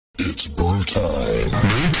It's brew time.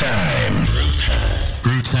 Brew time. Brew time.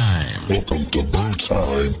 Brew time. Welcome to Brew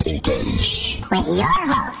Time Polkas. With your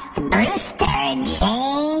host, Brewster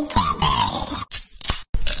J. Cadbury.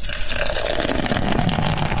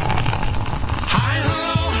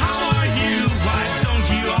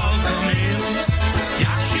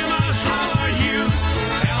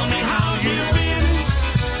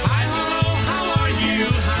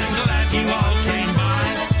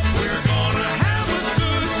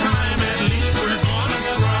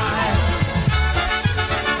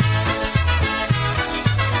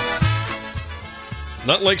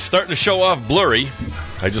 Not like starting to show off blurry.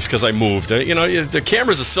 Because I moved. The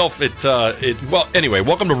camera's a self. Well, anyway,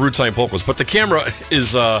 welcome to Brew Time Polkas. But the camera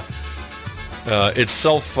is it's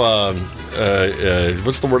self.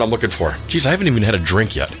 What's the word I'm looking for? Jeez, I haven't even had a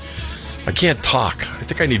drink yet. I can't talk. I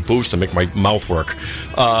think I need booze to make my mouth work.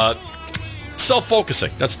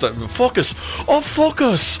 Self-focusing. That's the focus. Oh,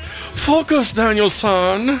 focus,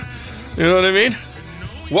 Daniel-san. You know what I mean?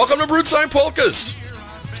 Welcome to Brew Time Polkas.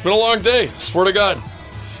 It's been a long day. I swear to God.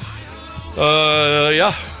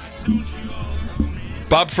 Yeah.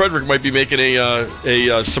 Bob Frederick might be making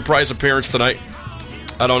a surprise appearance tonight.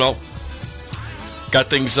 I don't know. Got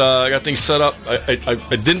things set up. I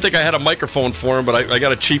didn't think I had a microphone for him, but I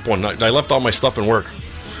got a cheap one. I left all my stuff in work.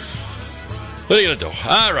 What are you gonna do?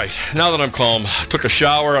 All right. Now that I'm calm, took a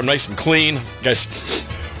shower. I'm nice and clean. Guys,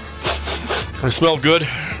 I smell good.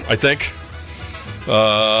 I think.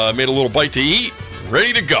 I made a little bite to eat.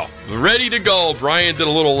 Ready to go. Brian did a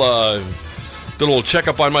little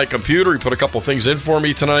checkup on my computer. He put a couple things in for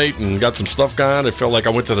me tonight and got some stuff gone. I felt like I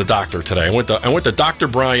went to the doctor today. I went to Dr.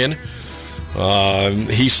 Brian.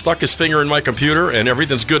 He stuck his finger in my computer and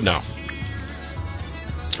everything's good now.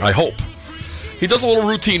 I hope. He does a little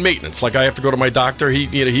routine maintenance. Like I have to go to my doctor.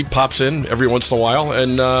 He pops in every once in a while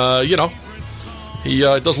and he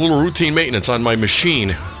does a little routine maintenance on my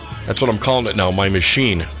machine. That's what I'm calling it now, my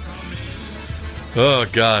machine. Oh,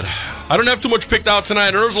 God. I don't have too much picked out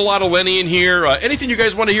tonight. There's a lot of Lenny in here. Anything you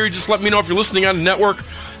guys want to hear, just let me know if you're listening on the network.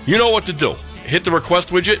 You know what to do. Hit the request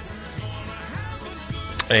widget.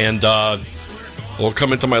 And we'll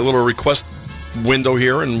come into my little request window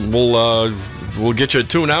here, and we'll get you a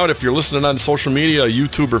tune out. If you're listening on social media,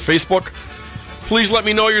 YouTube or Facebook, please let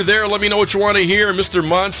me know you're there. Let me know what you want to hear. Mr.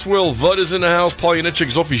 Monswill, Vud is in the house. Paul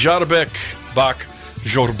Yanichik, Sophie Jarbach,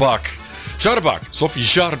 Sophie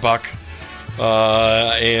Jarbach.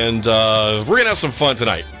 And we're going to have some fun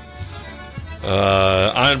tonight.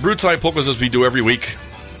 On Brew Time Polkas, as we do every week,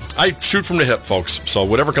 I shoot from the hip, folks. So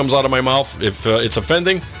whatever comes out of my mouth, if it's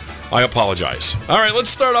offending, I apologize. All right, let's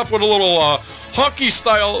start off with a little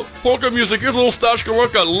hockey-style polka music. Here's a little Stashka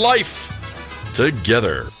Ruka, Life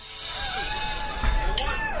Together.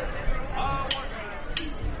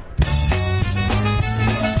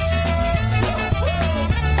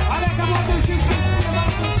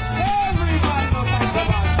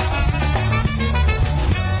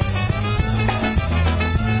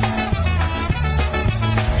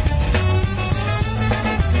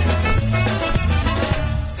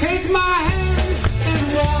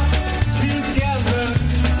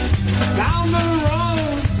 Down the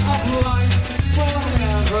road of life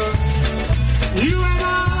forever.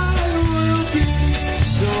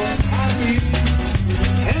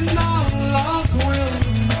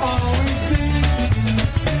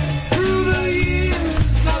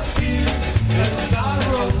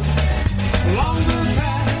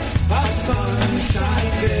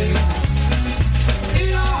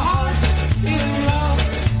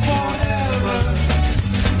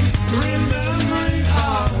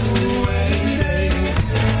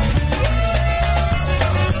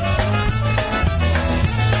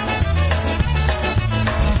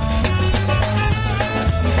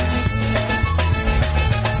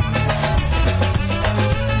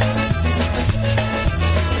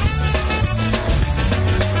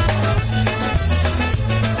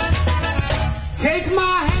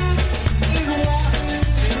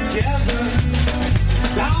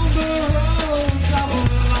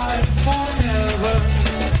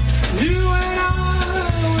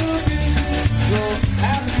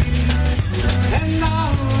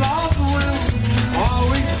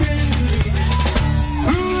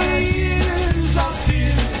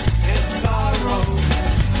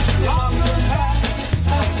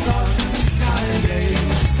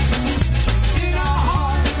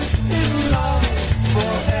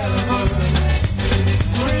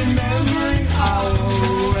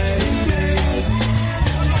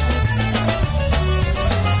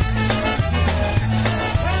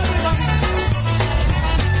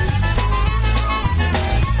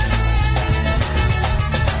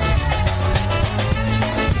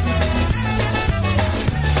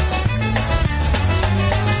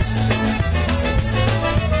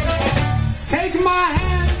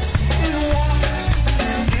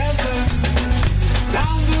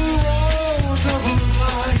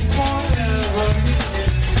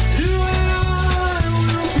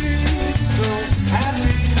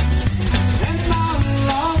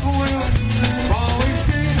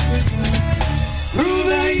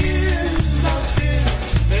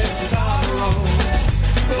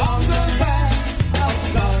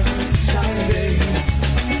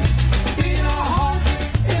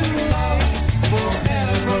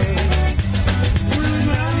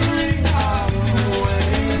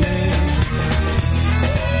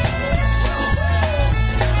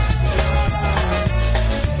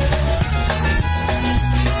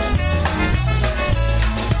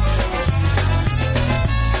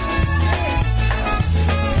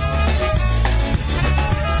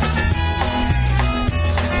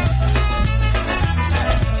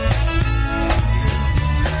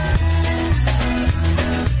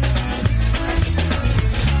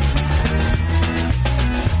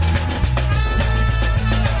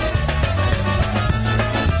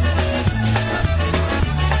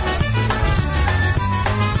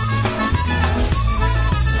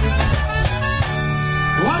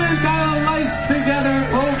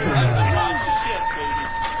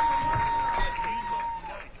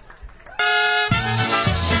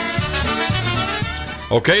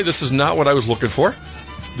 Okay, this is not what I was looking for.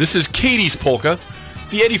 This is Katie's polka.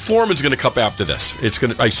 The Eddie Foreman's going to come after this. It's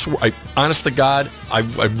going to. I swear. Honest to God, I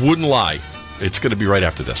wouldn't lie. It's going to be right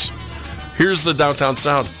after this. Here's the downtown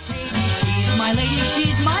sound. She's my lady,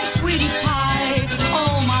 she's my sweetie pie,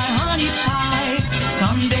 oh my honey pie.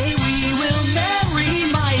 Someday we will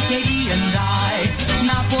marry, my Katie and I.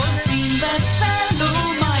 Na polskim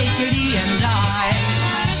weselu, my Katie and I.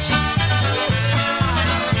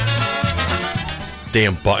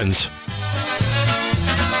 Damn buttons.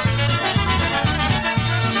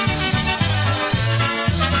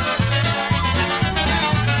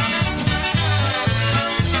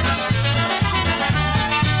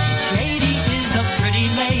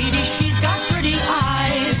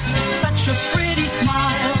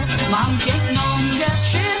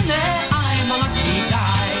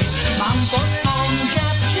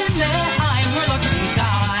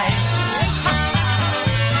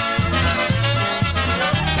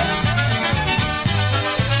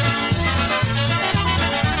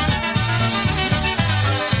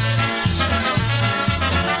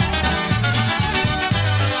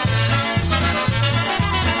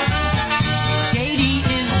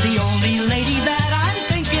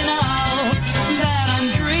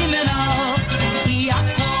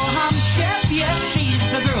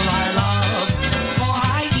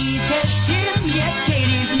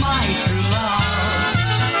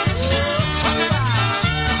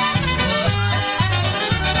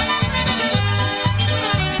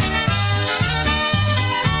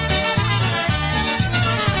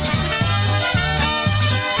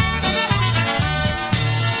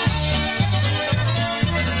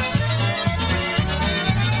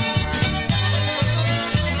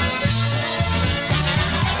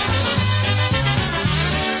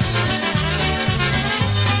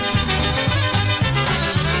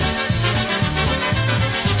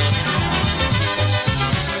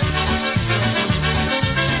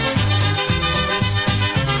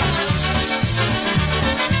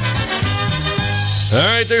 All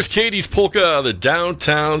right, there's Katie's polka, the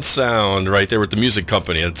downtown sound, right there with the music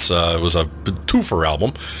company. It was a twofer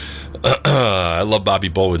album. I love Bobby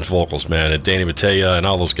Bowen's vocals, man, and Danny Mattea and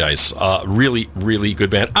all those guys. Really, really good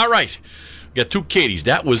band. All right, we got two Katies.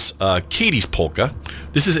 That was Katie's polka.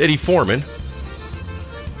 This is Eddie Foreman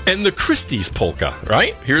and the Christie's polka.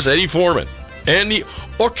 Right here's Eddie Foreman and the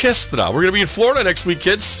orchestra. We're gonna be in Florida next week,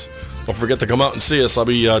 kids. Don't forget to come out and see us. I'll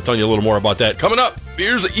be telling you a little more about that coming up.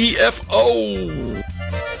 Here's EFO.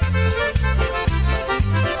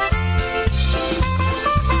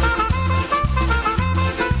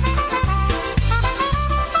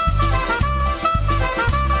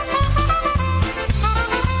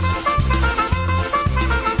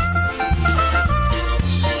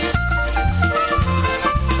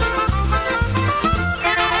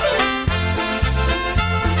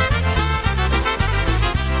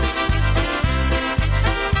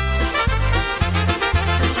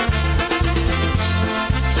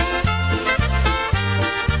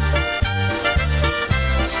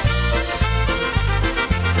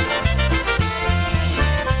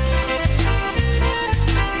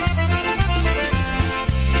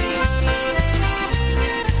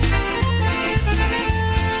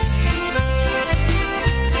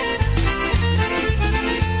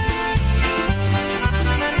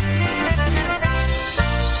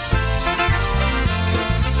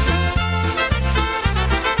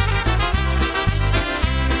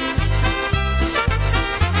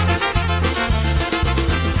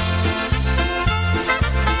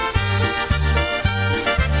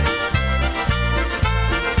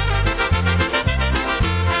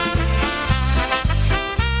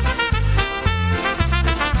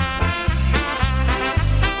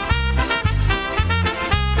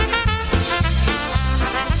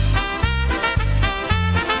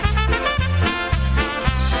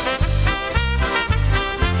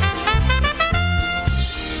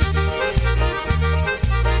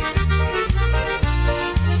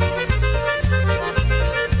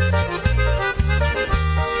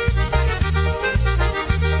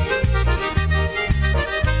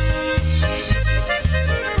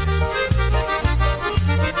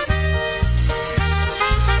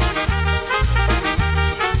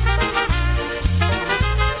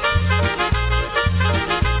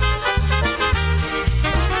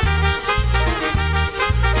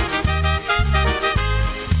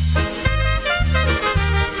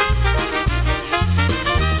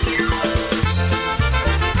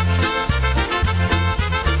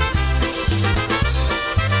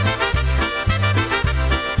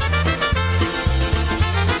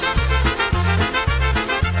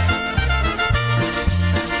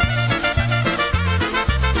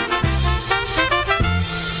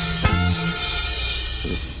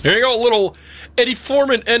 There you go, a little Eddie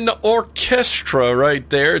Foreman and the orchestra right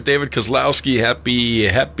there. David Kozlowski, happy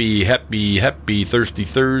Thirsty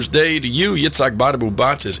Thursday to you. Yitzhak Badabu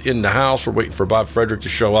Bots is in the house. We're waiting for Bob Frederick to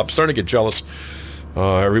show up. Starting to get jealous.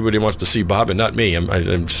 Everybody wants to see Bob and not me. I'm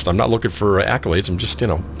not looking for accolades. I'm just,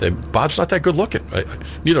 Bob's not that good looking.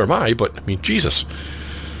 Neither am I, but I mean, Jesus.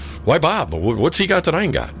 Why Bob? What's he got that I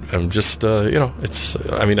ain't got? I'm just, it's,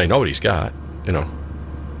 I know what he's got,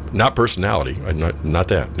 Not personality. Not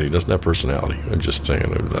that. He doesn't have personality. I'm just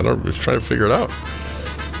saying. I'm just trying to figure it out.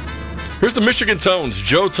 Here's the Michigan Tones.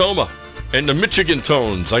 Joe Toma and the Michigan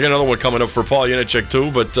Tones. I got another one coming up for Paul Yannicek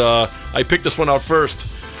too, but I picked this one out first.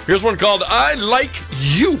 Here's one called I Like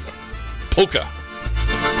You, Polka.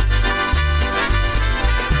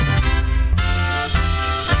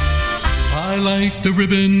 I like the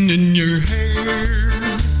ribbon in your hair.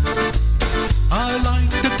 I like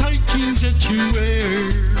the tight jeans that you wear.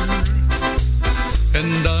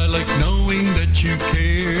 And I like knowing that you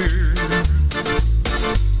care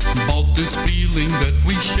about this feeling that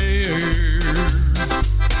we share.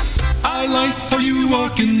 I like how you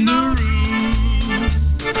walk in the room.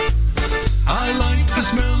 I like the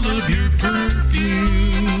smell of your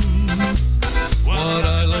perfume. What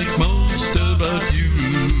I like most about you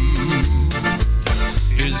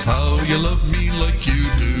is how you love me like you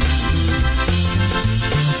do.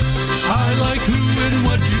 I like who and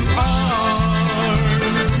what you are.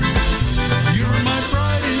 You're my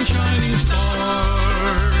bright and shining star.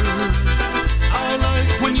 I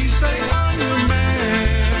like when you say I'm your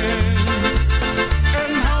man,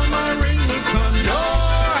 and how my ring looks on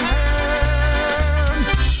your hand.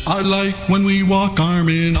 I like when we walk arm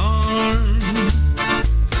in arm,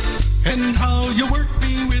 and how you work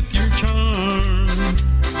me with your charm.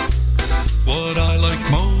 What I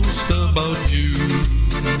like most about you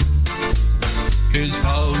is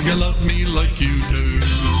how you love me like you do.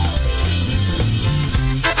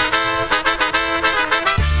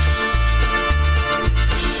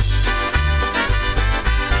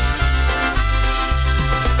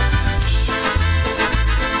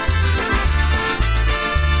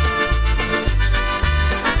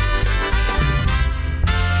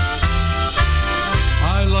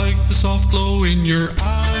 I like the soft glow in your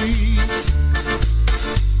eyes.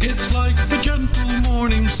 It's like the gentle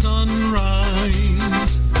morning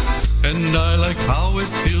sunrise. And I like how it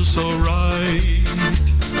feels so right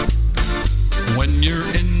when you're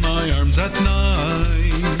in my arms at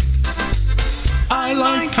night. I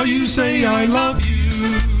like how you say I love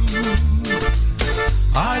you.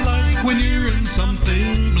 I like when you're in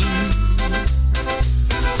something blue.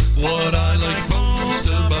 What I like most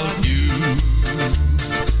about you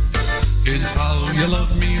is how you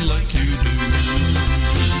love me like you do.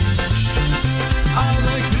 I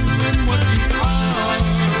like who and what you are.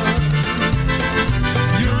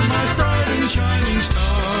 You're my bright and shining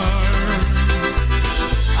star.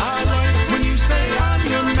 I like when you say I'm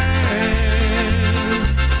your man,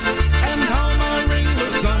 and how my ring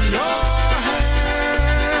looks on your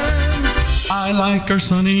hand. I like our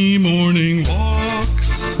sunny morning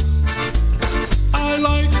walks. I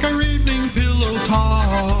like our evening pillow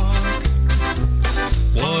talk.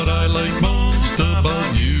 What I like most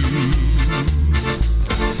about you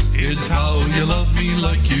is how you love me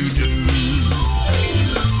like you do.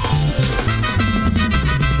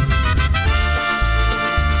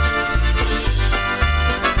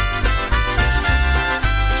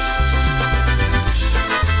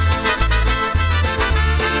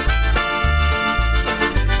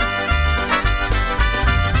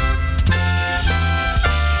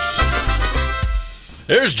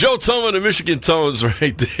 There's Joe Toma and the Michigan Tones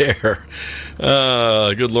right there.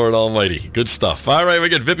 Good Lord Almighty. Good stuff. All right, we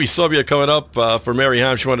got Vippy Sobia coming up for Mary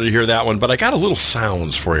Ham. She wanted to hear that one, but I got a little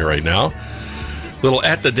sounds for you right now. Little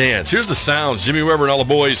At the Dance. Here's the sounds. Jimmy Weber and all the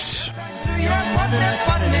boys.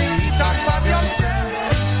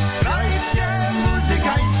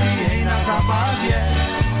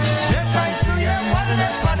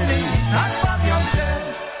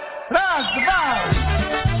 Raz, dwa!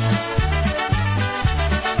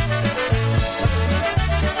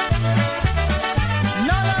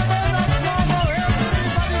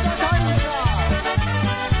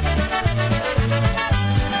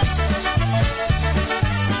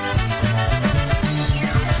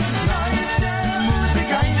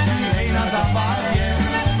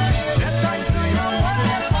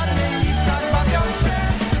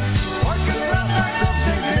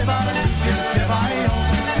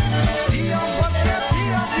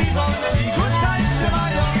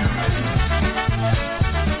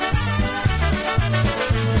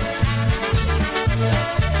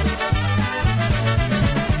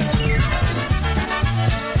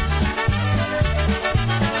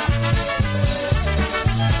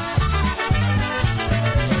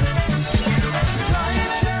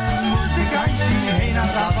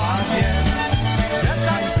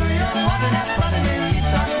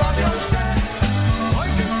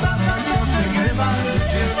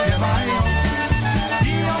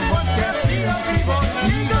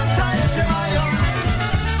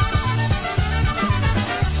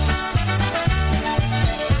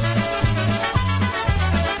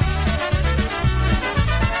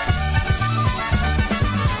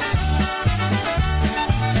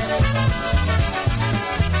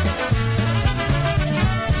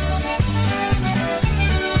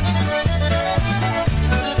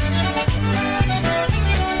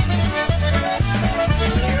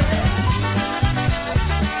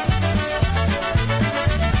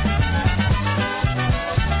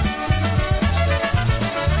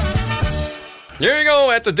 There you go,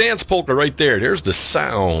 at the dance polka right there. There's the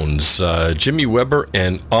sounds. Jimmy Weber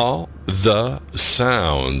and all the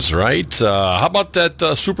sounds, right? How about that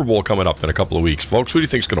Super Bowl coming up in a couple of weeks, folks? Who do you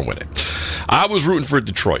think's going to win it? I was rooting for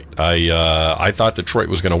Detroit. I thought Detroit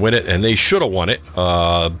was going to win it, and they should have won it.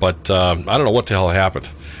 But I don't know what the hell happened.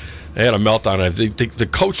 They had a meltdown. I think the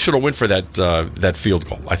coach should have went for that field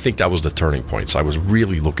goal. I think that was the turning point. So I was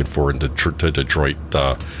really looking forward to Detroit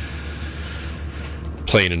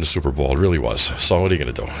playing in the Super Bowl. It really was. So what are you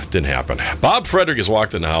going to do? It didn't happen. Bob Frederick has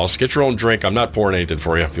walked in the house. Get your own drink. I'm not pouring anything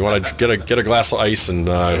for you. If you want to get a glass of ice and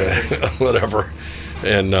whatever.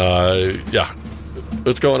 And yeah,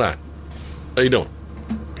 what's going on? How you doing?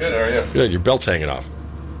 Good, how are you? Good. Your belt's hanging off.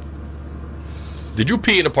 Did you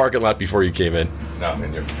pee in the parking lot before you came in? No,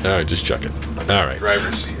 in your All right, just checking. All right.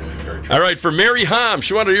 driver's seat. All right, for Mary Ham,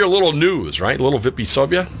 she wanted to hear a little news, right? A little Vippy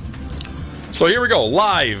Subya. So here we go,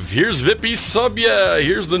 live. Here's Vippy Subya.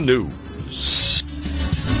 Here's the news.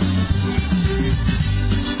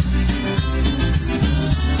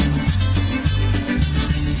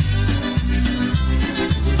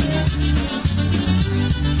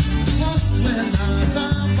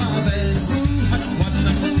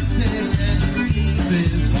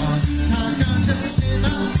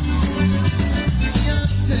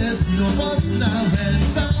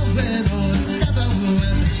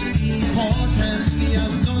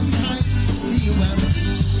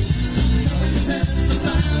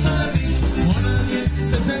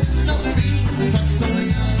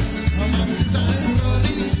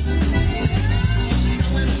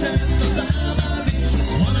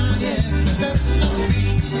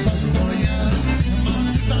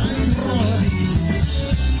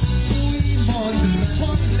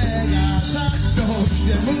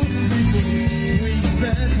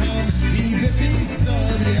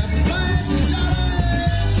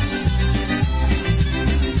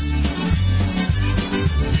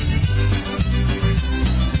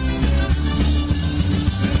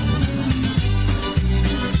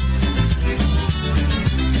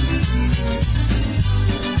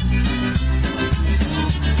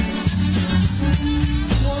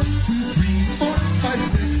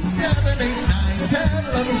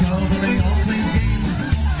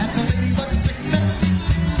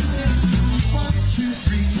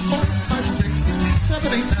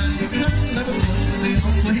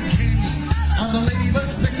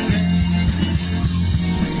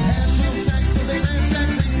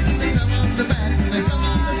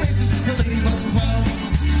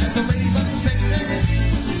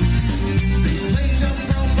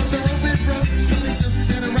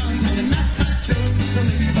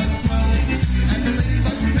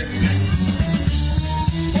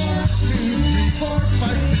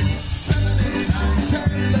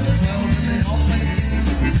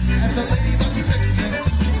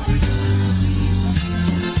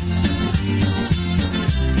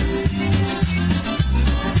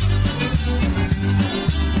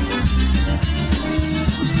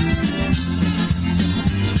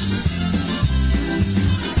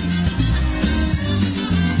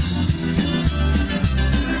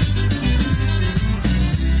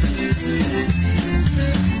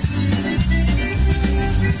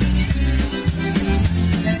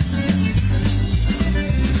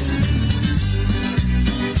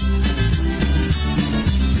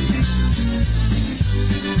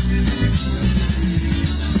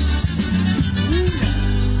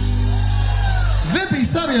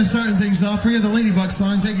 Starting things off for you, the Ladybug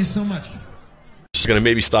song. Thank you so much. Was going to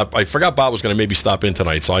maybe stop. I forgot Bob was going to maybe stop in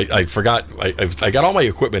tonight, so I forgot. I got all my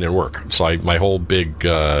equipment in work, so my whole big.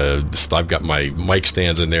 I've got my mic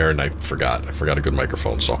stands in there, and I forgot a good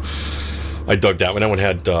microphone, so I dug that one. That one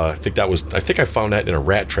had. I think I found that in a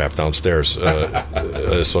rat trap downstairs.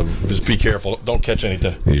 So just be careful. Don't catch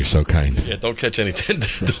anything. You're so kind. Yeah, don't catch anything.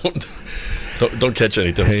 Don't catch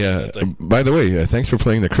anything. Hey, by the way, thanks for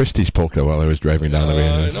playing the Christie's polka while I was driving down the way.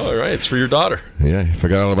 I know, right? It's for your daughter. Yeah, I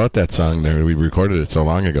forgot all about that song there. We recorded it so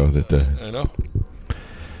long ago that. I know.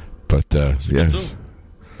 But yeah,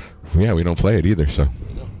 yeah, we don't play it either. So.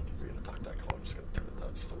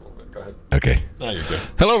 Okay. No, you're good.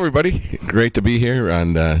 Hello, everybody. Great to be here,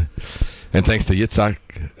 and thanks to Yitzhak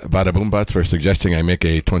Bada Boombats for suggesting I make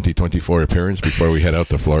a 2024 appearance before we head out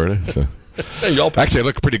to Florida. So. Actually, I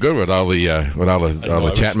look pretty good with all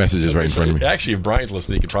the chat messages right in front of me. Actually, if Brian's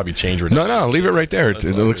listening, he could probably change it. No, leave it right there. It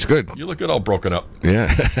looks good. You look good all broken up. Yeah.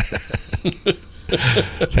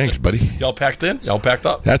 Thanks, buddy. Y'all packed in? Y'all packed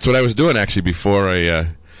up? That's what I was doing, actually, before I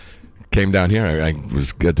came down here. I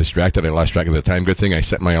got distracted. I lost track of the time. Good thing I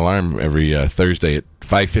set my alarm every Thursday at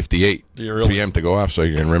 5:58 p.m. to go off, so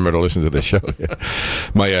you can remember to listen to the show.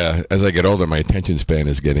 My as I get older, my attention span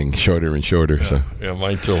is getting shorter and shorter. Yeah, so yeah,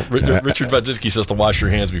 mine too. Richard Vadzinski says to wash your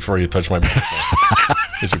hands before you touch my microphone.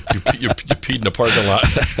 you peed in the parking lot.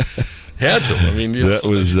 Had to. I mean,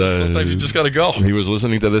 sometimes you just got to go. He was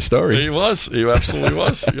listening to this story. He was. He absolutely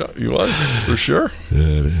was. Yeah, he was for sure.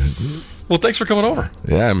 Well, thanks for coming over.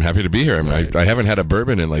 Yeah, I'm happy to be here. I haven't had a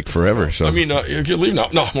bourbon in like forever. So I mean, you can leave now.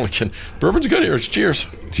 No, I'm only kidding. Bourbon's good here. Cheers.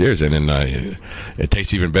 Cheers, and then it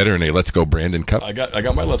tastes even better in a Let's Go Brandon cup. I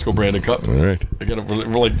got my Let's Go Brandon cup. All right. I got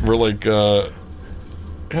we're like.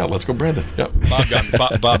 Yeah, let's go, Brandon. Yeah,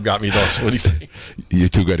 Bob got me those. What do you say? You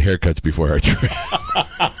two got haircuts before our trip.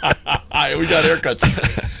 We got haircuts.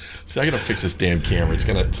 See, I gotta fix this damn camera. It's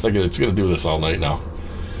gonna do this all night now.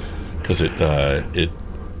 Because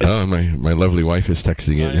Oh, my lovely wife is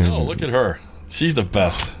texting it. I know. Look at her. She's the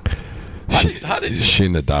best. She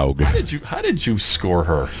the dog. How did you score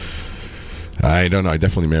her? I don't know. I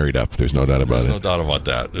definitely married up. There's no doubt about it. There's no doubt about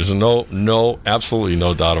that. There's absolutely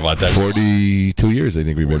no doubt about that. 42 years, I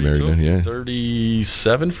think we've been married now. Yeah.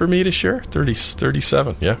 37 for me this year.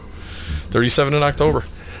 37, yeah. 37 in October.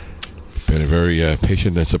 Been a very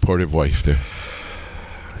patient and supportive wife there.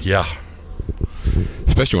 Yeah.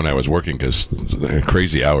 Especially when I was working, because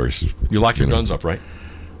crazy hours. You lock your guns up, right?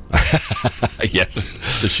 Yes.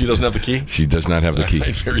 She doesn't have the key? She does not have the key.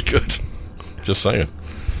 Very good. Just saying.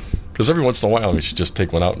 Because every once in a while, you should just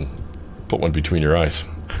take one out and put one between your eyes.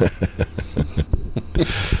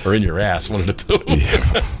 Or in your ass, one of the two.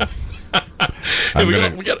 Yeah. I'm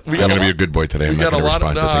going to be a good boy today. I'm not going to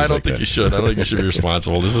respond to things I don't like think that. you should. I don't think you should be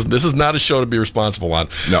responsible. This is not a show to be responsible on.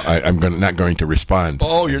 No, I'm not going to respond.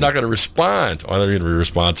 Oh, you're not going to respond. Oh, they're going to be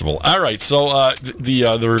responsible. All right. So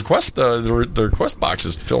the request box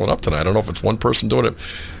is filling up tonight. I don't know if it's one person doing it.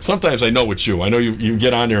 Sometimes I know it's you. I know you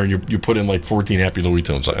get on there and you put in like 14 Happy Louie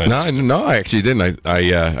tunes. No, I actually didn't.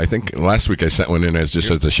 I think last week I sent one in as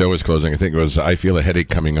the show was closing. I think it was "I Feel a Headache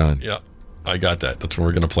Coming On." Yeah. I got that. That's when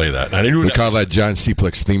we're going to play that. We call that John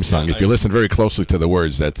Seaplick's theme song. If you listen very closely to the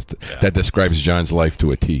words, that describes John's life to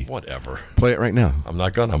a T. Whatever. Play it right now. I'm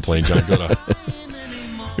not going to. I'm playing John Gouda.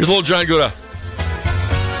 Here's a little John Gouda.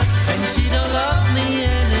 And she don't love me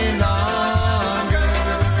any longer.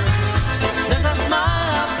 There's a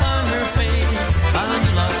smile upon her face, and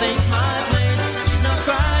love takes my place. She's not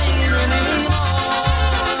crying anymore.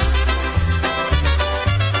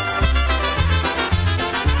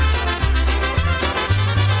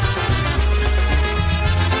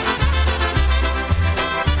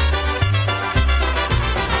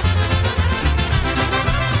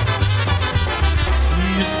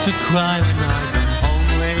 To cry when I come home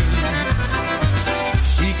late.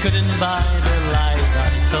 She couldn't buy the lies I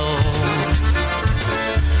told.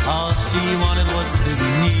 All she wanted was to be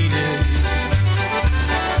needed,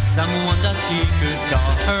 someone that she could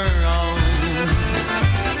call her own.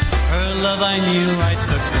 Her love I knew I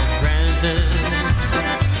took for granted,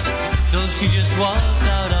 till she just walked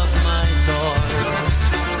out of my door.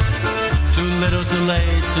 Too little too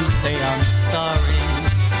late to say I'm sorry,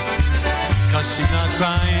 'cause she's not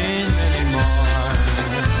crying anymore.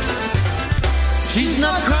 She's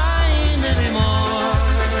not crying anymore.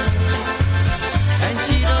 And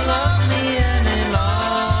she don't love me any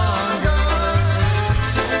longer.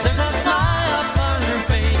 There's a smile upon her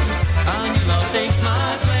face, and your love takes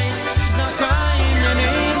my place. She's not crying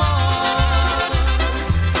anymore.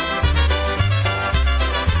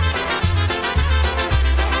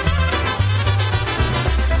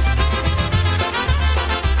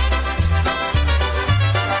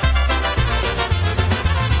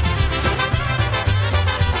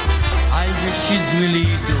 She's really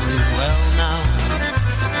doing well now.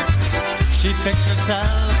 She picked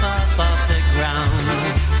herself up off the ground.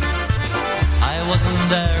 I wasn't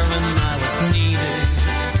there when I was needed,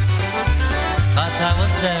 but I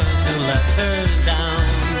was there to let her down.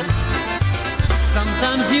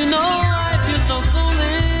 Sometimes I feel so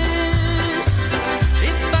foolish.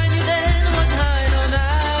 If I knew then what I know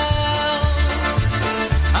now,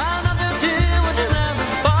 another tear would never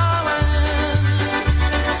fallen.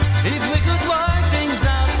 If we could work things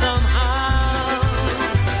out somehow.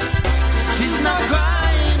 She's not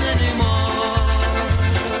crying anymore,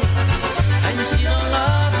 and she don't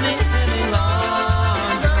love me any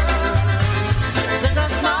longer. There's a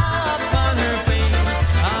smile upon her face,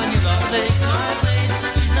 and your love takes my place.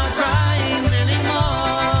 She's not crying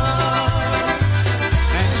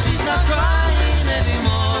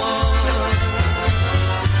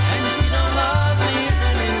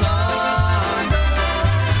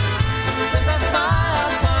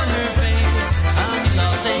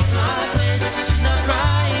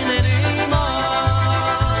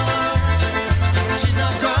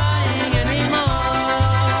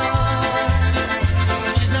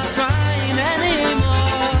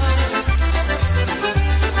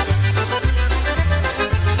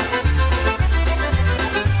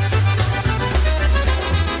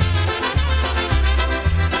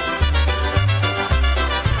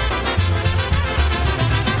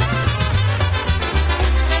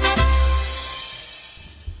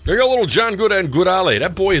There you go, little John Good and Goodale.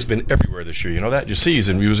 That boy has been everywhere this year. You know that? You see,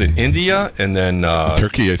 he was in India, and then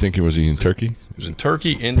Turkey. I think he was in Turkey. He was in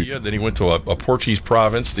Turkey, India. Then he went to a Portuguese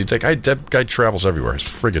province. That guy travels everywhere. It's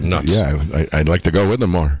friggin' nuts. Yeah, I'd like to go with him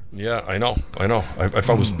more. Yeah, I know. If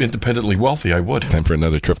I was independently wealthy, I would. Time for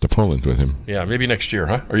another trip to Poland with him. Yeah, maybe next year,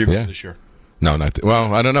 huh? Are you going this year? No, not.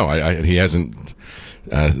 Well, I don't know. He hasn't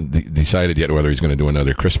decided yet whether he's going to do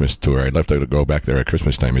another Christmas tour. I'd love to go back there at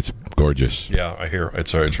Christmas time. It's gorgeous. Yeah, I hear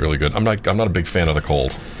it's really good. I'm not a big fan of the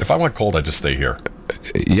cold. If I want cold, I just stay here.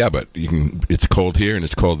 Yeah, but you can. It's cold here and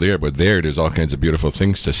it's cold there, but there's all kinds of beautiful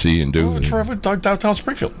things to see and do. Oh, it's right downtown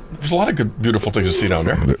Springfield. There's a lot of good, beautiful things to see down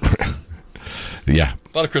there. Yeah.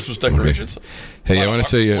 A lot of Christmas decorations. Hey, I want to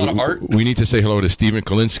say we need to say hello to Stephen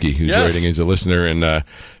Kolinsky, who's writing as a listener and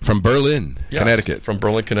from Berlin, Connecticut. From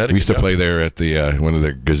Berlin, Connecticut. We used to play there at the one of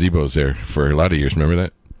the gazebos there for a lot of years. Remember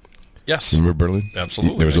that? Yes. Remember Berlin?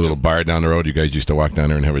 Absolutely. There was a little bar down the road. You guys used to walk down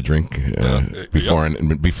there and have a drink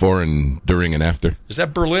before and during and after. Is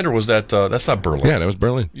that Berlin or was that? That's not Berlin. Yeah, that was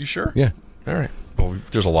Berlin. You sure? Yeah. All right. Well,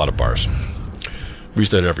 there's a lot of bars. We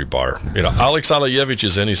used to at every bar. You know, Alex Alajevich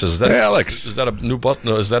is in. He says, "Hey, Alex, is that a new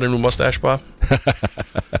is that a new mustache, Bob?"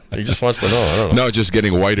 He just wants to know. I don't know. No, it's just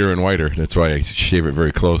getting whiter and whiter. That's why I shave it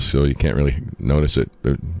very close, so you can't really notice it.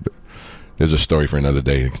 But there's a story for another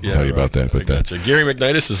day. I can tell you about that. But gotcha. Gary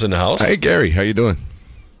McNitus is in the house. Hey, Gary, how you doing?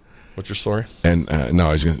 What's your story? And no,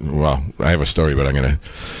 I have a story, but I'm gonna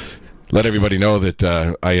let everybody know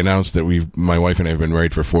that I announced that my wife and I have been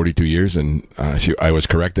married for 42 years, and I was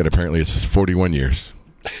corrected. Apparently, it's 41 years,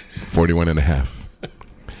 41 and a half.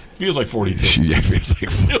 Feels like 42. Yeah,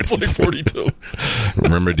 feels like 42.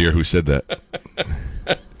 Remember, dear, who said that?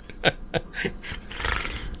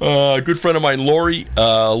 A good friend of mine, Lori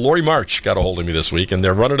March, got a hold of me this week, and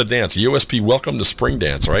they're running a dance, USP Welcome to Spring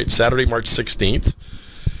Dance, right? Saturday, March 16th.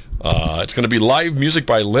 It's going to be live music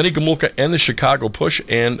by Lenny Gomulka and the Chicago Push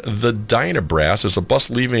and the Dynabrass. There's a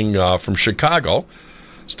bus leaving from Chicago,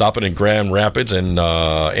 stopping in Grand Rapids and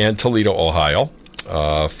Toledo, Ohio.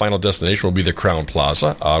 Final destination will be the Crown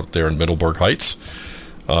Plaza out there in Middleburg Heights.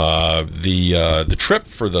 The trip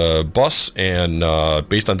for the bus and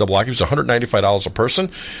based on double occupancy is $195 a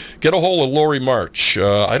person. Get a hold of Lori March.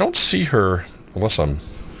 I don't see her unless I'm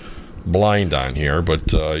blind on here,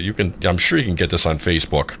 but I'm sure you can get this on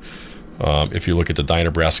Facebook if you look at the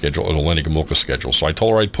Dynabrass schedule or the Lenny Gomulka schedule. So I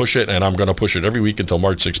told her I'd push it, and I'm going to push it every week until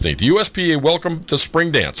March 16th. USPA Welcome to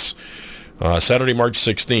Spring Dance. Saturday, March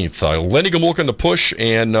 16th. Lenny Gomulka and the Push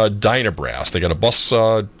and Dynabrass. They got a bus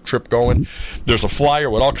trip going. There's a flyer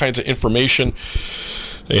with all kinds of information.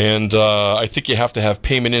 And I think you have to have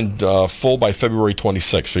payment in full by February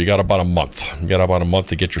 26th. So you got about a month. You got about a month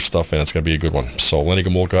to get your stuff in. It's going to be a good one. So Lenny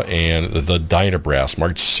Gomulka and the Dynabrass,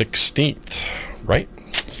 March 16th. Right?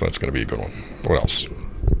 So that's going to be a good one. What else?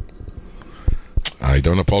 I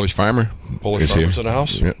don't know. Polish Farmer. Polish Farmer's in the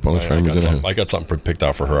house? Yeah, Polish Farmer's in the house. I got something picked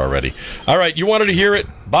out for her already. All right, you wanted to hear it.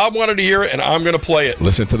 Bob wanted to hear it, and I'm going to play it.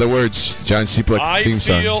 Listen to the words. John Seaplick theme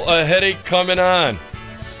song. I feel a headache coming on.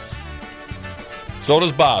 So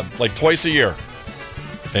does Bob, like twice a year.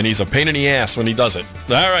 And he's a pain in the ass when he does it.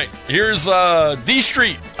 All right, here's D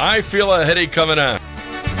Street. I feel a headache coming on.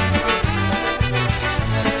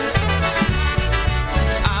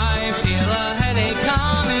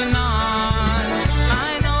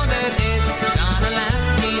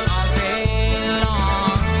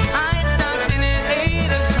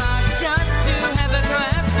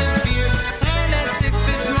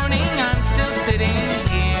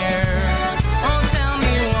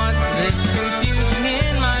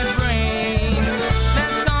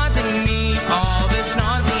 All this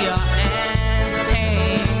nausea and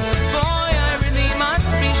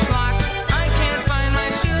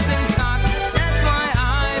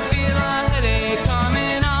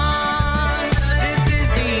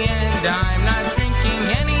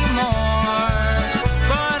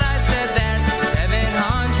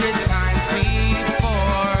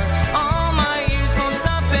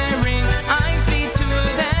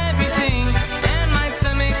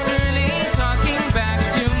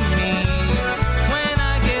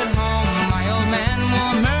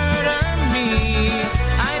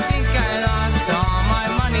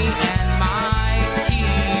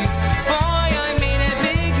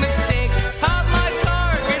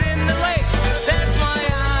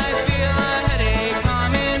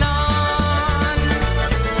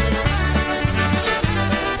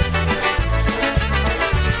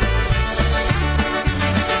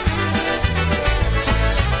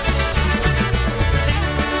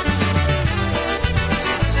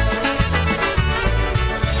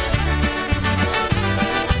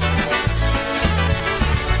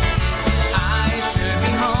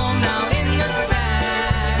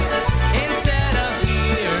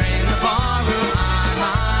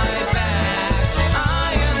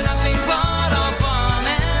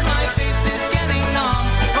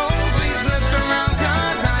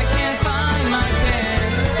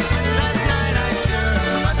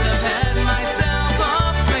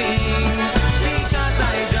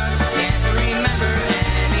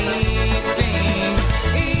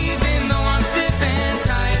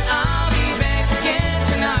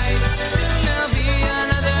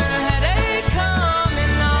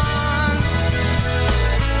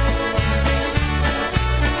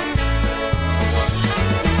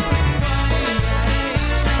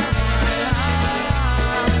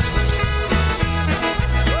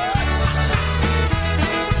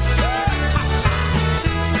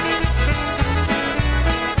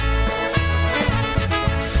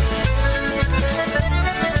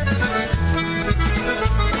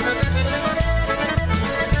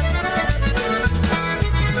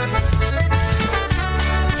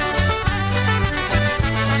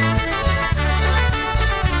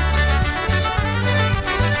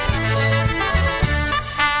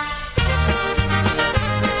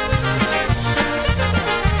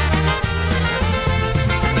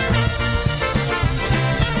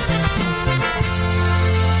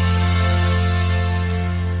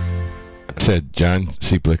Said John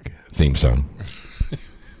Seplick theme song.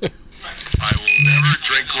 I will never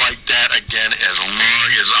drink like that again as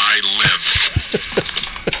long as I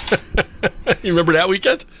live. You remember that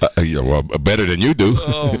weekend? Yeah, well, better than you do.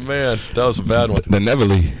 Oh, man. That was a bad one. The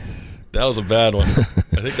Neville. That was a bad one.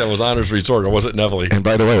 I think that was Honors Resort, or was it Neville? And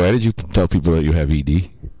by the way, why did you tell people that you have ED?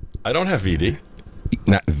 I don't have VD.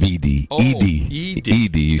 Not VD. Oh, ED.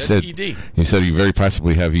 ED. You That's said ED. You said you very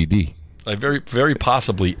possibly have ED. I very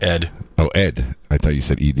possibly Ed. Oh, Ed. I thought you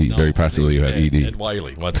said ED. No, very possibly you have Ed, ED. Ed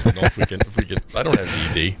Wiley. Let's know if we can. I don't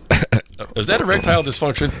have ED. Is that erectile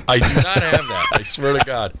dysfunction? I do not have that. I swear to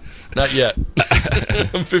God, not yet.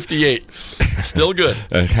 I'm 58. Still good.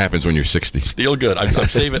 It happens when you're 60. Still good. I'm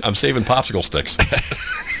saving popsicle sticks.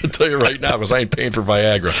 I'll tell you right now because I ain't paying for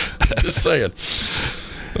Viagra. Just saying.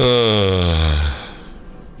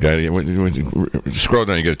 Scroll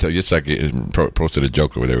down. You got to tell. Yitzhak posted a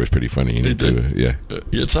joke over there. It was pretty funny. You need to, yeah.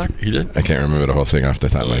 Yitzhak, he did. I can't remember the whole thing off the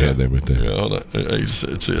top of my head there, but Yeah, hold on. He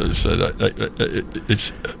said,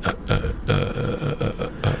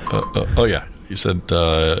 oh yeah. He said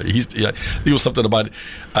he was something about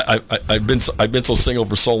I've been so single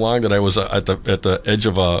for so long that I was at the edge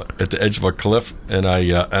of a cliff, and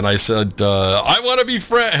I said I want to be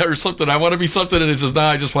friend or something. I want to be something, and he says,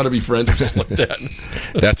 "Nah, I just want to be friends," or something like that.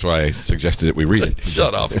 That's why I suggested that we read it.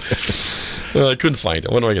 Shut up. I couldn't find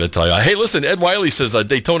it. What am I going to tell you? Hey, listen, Ed Wiley says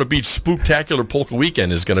Daytona Beach Spooktacular Polka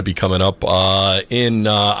Weekend is going to be coming up in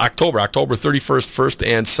October 31st, 1st,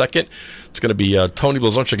 and 2nd. It's going to be Tony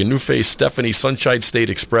Blazonczyk and New Face, Stephanie, Sunshine State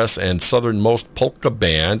Express, and Southernmost Polka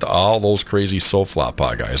Band. All those crazy Soulflop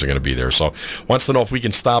guys are going to be there. So wants to know if we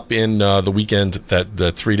can stop in the weekend,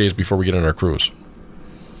 that 3 days before we get on our cruise.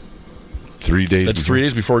 3 days? That's 3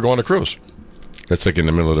 days before we go on a cruise. That's like in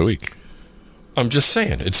the middle of the week. I'm just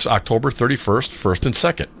saying. It's October 31st, 1st, and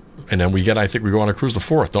 2nd. And then I think we go on a cruise the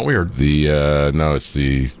 4th, don't we? Or no, it's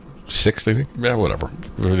the 6th, I think. Yeah, whatever.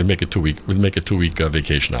 We'll make a 2-week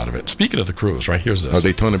vacation out of it. Speaking of the cruise, right, here's this. Oh,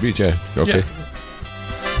 Daytona Beach, yeah. Okay. Yeah.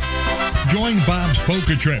 Join Bob's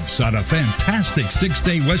Polka Trips on a fantastic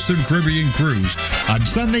 6-day Western Caribbean cruise on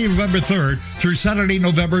Sunday, November 3rd through Saturday,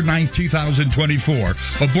 November 9th, 2024,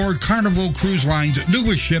 aboard Carnival Cruise Line's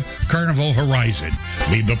newest ship, Carnival Horizon.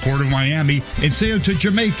 Leave the port of Miami and sail to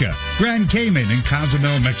Jamaica, Grand Cayman, and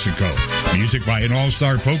Cozumel, Mexico. Music by an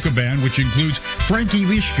all-star polka band, which includes Frankie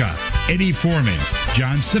Lishka, Eddie Foreman,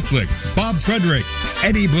 John Siplick, Bob Frederick,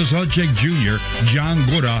 Eddie Blazonczyk Jr., John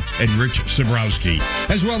Gura, and Rich Sabrowski,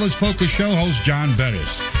 as well as polka show host John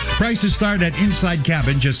Bettis. Prices start at inside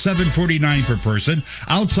cabin just $7.49 per person,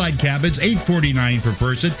 outside cabins $8.49 per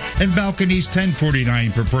person, and balconies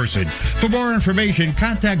 $10.49 per person. For more information,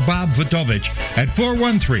 contact Bob Vitovich at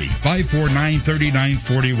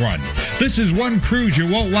 413-549-3941. This is one cruise you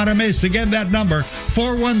won't want to miss. Again, that number,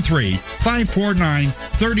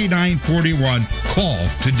 413-549-3941. Call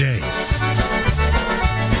today.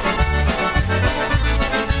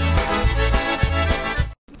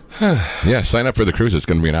 Yeah, sign up for the cruise. It's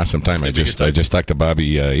going to be an awesome time. I just talked to Bobby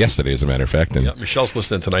yesterday, as a matter of fact. And Michelle's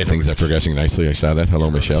listening tonight. Things are progressing nicely. I saw that.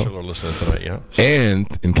 Hello, Michelle. Michelle are listening tonight, yeah. And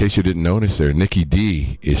in case you didn't notice there, Nikki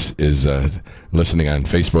D is listening on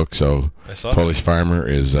Facebook. So Polish Farmer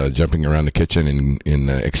is jumping around the kitchen in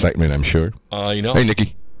excitement, I'm sure. Hey,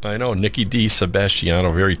 Nikki. I know. Nikki D.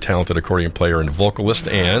 Sebastiano, very talented accordion player and vocalist.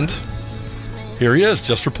 And here he is,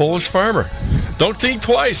 just for Polish Farmer. Don't think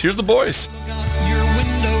twice. Here's the boys. Your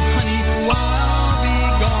window, honey, I'll be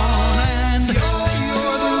gone, and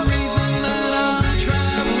you're the reason that I'm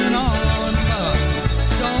traveling on.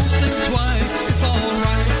 Don't think twice, it's all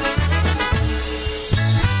right.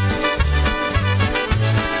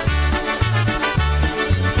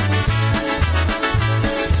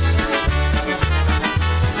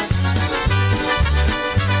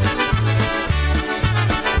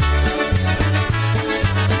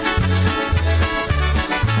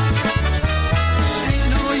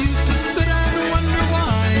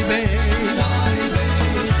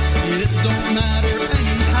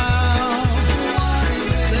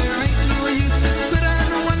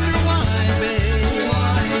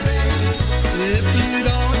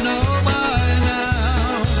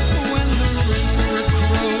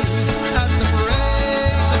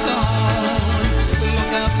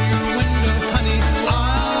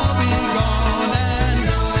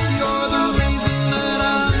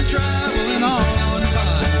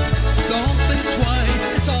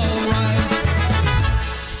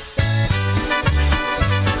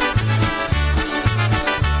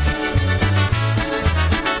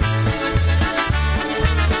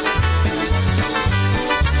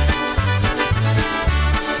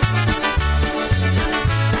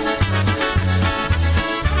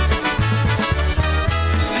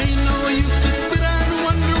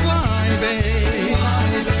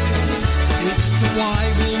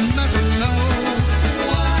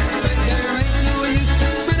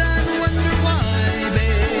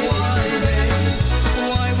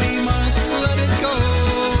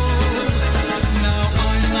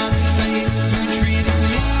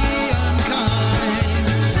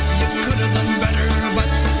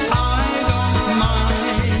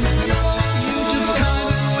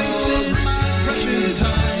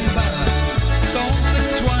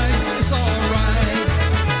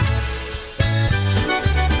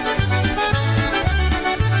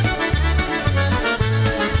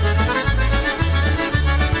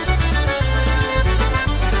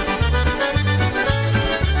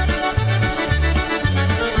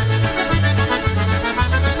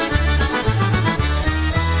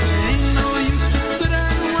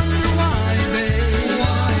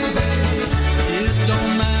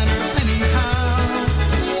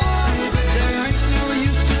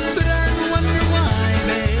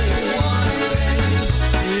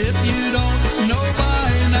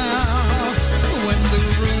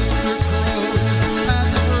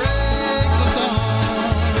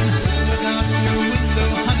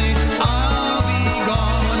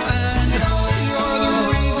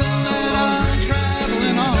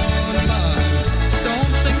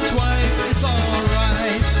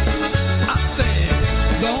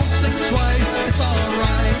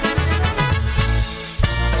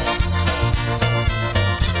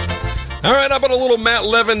 right, how about a little Matt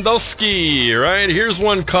Lewandowski, right? Here's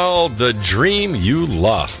one called The Dream You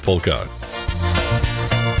Lost, Polka.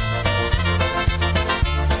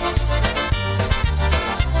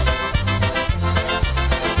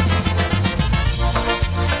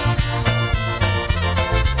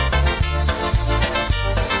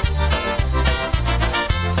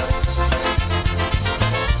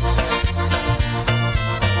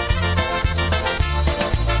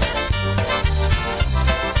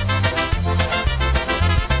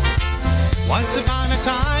 Once upon a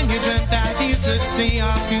time you dreamt that you could see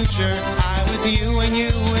our future. I with you and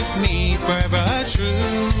you with me, forever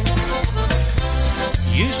true.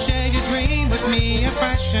 You share your dream with me, a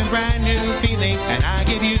fresh and brand new feeling, and I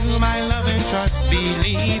give you my love and trust,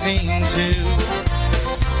 believing too.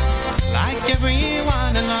 Like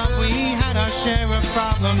everyone in love, we had our share of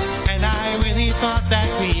problems, and I really thought that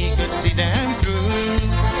we could see them through.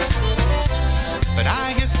 But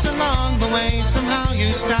I guess along the way, somehow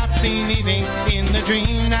you stopped believing in the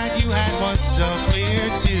dream that you had once so clear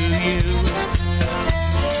to you.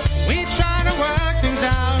 We tried to work things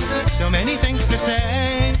out, so many things to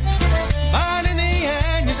say, but in the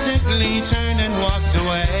end you simply turned and walked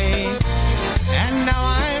away. And now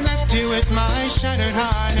I'm left here with my shattered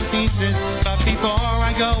heart in pieces, but before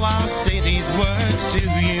I go I'll say these words to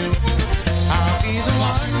you. I'll be the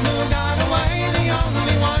one who got away, the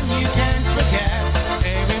only one you can't forget.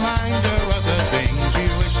 A reminder of the things you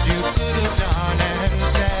wished you could have done and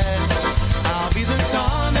said. I'll be the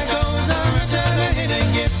song that goes unreturned, a hidden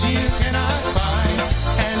gift you cannot find.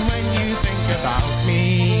 And when you think about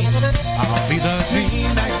me, I'll be the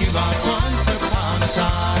dream that you lost once upon a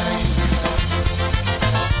time.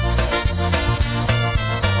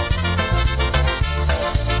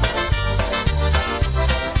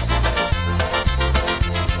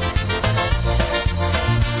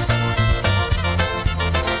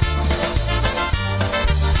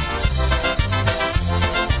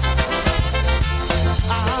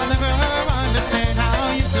 I'll never understand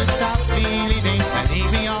how you could stop believing and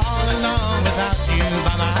leave me all alone without you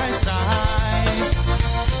by my side.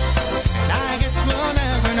 And I guess we'll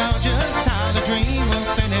never know just how the dream will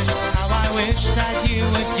finish. How I wish that you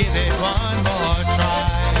would give it one more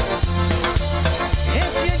try.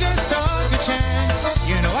 If you just took a chance,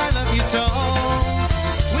 you know I love you so.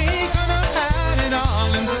 We could have had it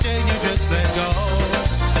all, instead you just let go.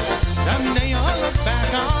 Someday you'll look back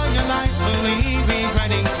on your life, fully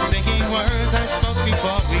regretting thinking words I spoke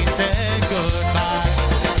before we said goodbye.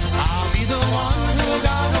 I'll be the one who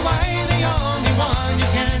got away, the only one you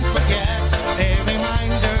can't forget. A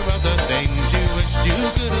reminder of the things you wished you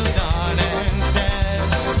could have done and said.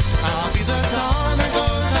 I'll be the song that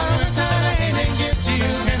goes unreturned, a hidden gift you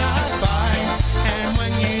cannot find. And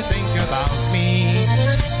when you think about me,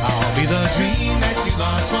 I'll be the dream that you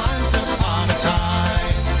lost once upon a time.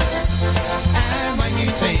 And when you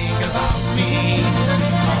think about me,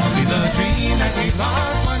 I'll be the dream that you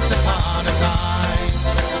lost once upon a time.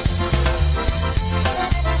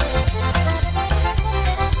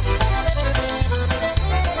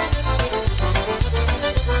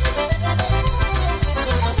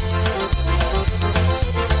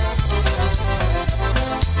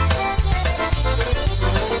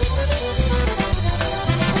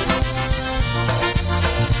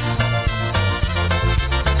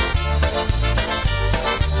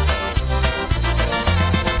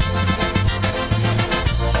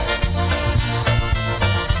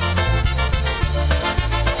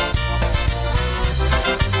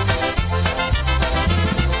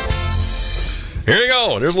 Here you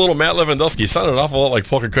go. There's a little Matt Lewandowski. Sounded an awful lot like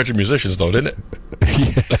polka country musicians, though, didn't it?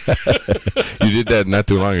 You did that not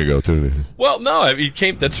too long ago, too. Well, no, he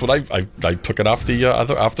came. That's what I took it off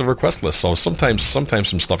the request list. So sometimes some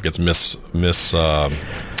stuff gets mislabeled.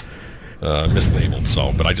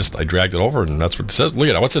 So, but I dragged it over, and that's what it says. Look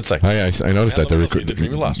at it. What's it say? I noticed that the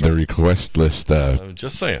request list I'm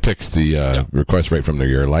just saying picks the request right from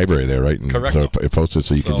your library there, right? And Correct. so it posts it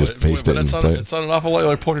so you can just paste it and play it. It sounded an awful lot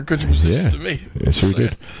like polka country musicians to me. It sure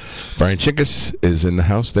did. Brian Chinkus is in the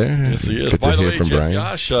house there. Yes, he is. Good By to the hear way, from Jeff Brian.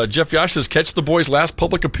 Yash. Jeff Yash says, catch the boys' last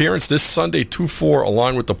public appearance this Sunday, 2/4,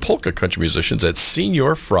 along with the polka country musicians at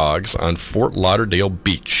Senior Frogs on Fort Lauderdale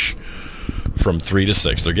Beach from 3 to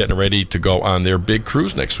 6. They're getting ready to go on their big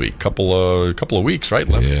cruise next week. Couple of weeks, right?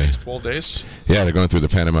 11 days, 12 days. Yeah, they're going through the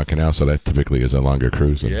Panama Canal, so that typically is a longer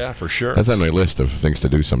cruise. Yeah, for sure. That's on my list of things to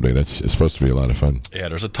do someday. It's supposed to be a lot of fun. Yeah,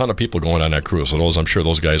 there's a ton of people going on that cruise. So I'm sure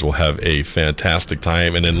those guys will have a fantastic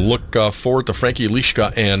time. And then look forward to Frankie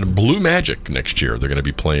Lishka and Blue Magic next year. They're going to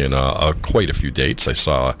be playing quite a few dates. I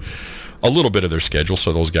saw a little bit of their schedule,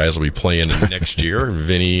 so those guys will be playing next year.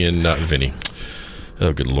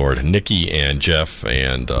 Oh, good Lord. Nikki and Jeff,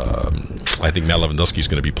 and I think Matt Lewandowski's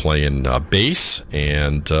going to be playing bass,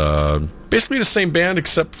 and basically the same band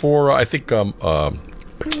except for, I think...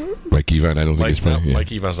 Mike Ivan, I don't think he's playing. Yeah. Mike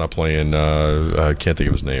Ivan's not playing. I can't think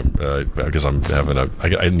of his name because I'm having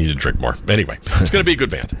I need to drink more. Anyway, it's going to be a good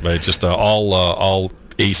band. It's just all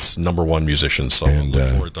ace #1 musicians. So And, look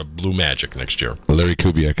forward to Blue Magic next year. Larry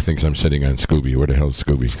Kubiak thinks I'm sitting on Scooby. Where the hell is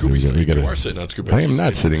Scooby? You are sitting on Scooby. I am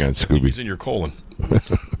not sitting on Scooby. He's in your colon.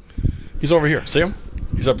 He's over here. See him?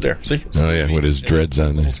 He's up there. See? Oh, yeah, with his dreads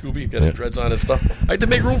on there. Scooby, got his dreads on and stuff. I had to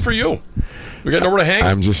make room for you. We got nowhere to hang.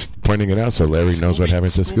 I'm just pointing it out so Larry knows what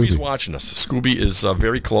happened to Scooby's Scooby. watching us. Scooby is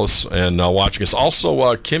very close and watching us.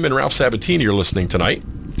 Also, Kim and Ralph Sabatini are listening tonight.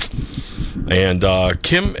 And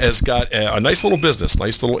Kim has got a nice little business,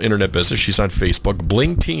 nice little internet business. She's on Facebook,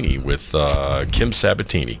 Bling Teeny with Kim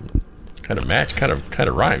Sabatini. Kind of match, kind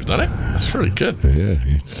of rhymes, doesn't it? That's really good. Yeah.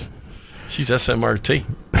 She's SMRT.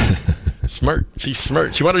 Smart. She's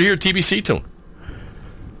smart. She wanted to hear a TBC tune.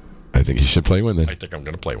 I think you should play one then. I think I'm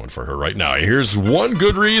going to play one for her right now. Here's one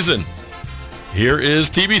good reason. Here is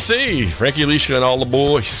TBC. Frankie Leishka and all the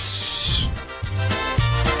boys.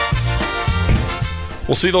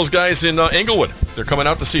 We'll see those guys in Englewood. They're coming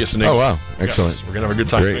out to see us in Englewood. Oh, wow. Excellent. Yes, we're going to have a good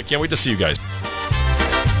time. Great. I can't wait to see you guys.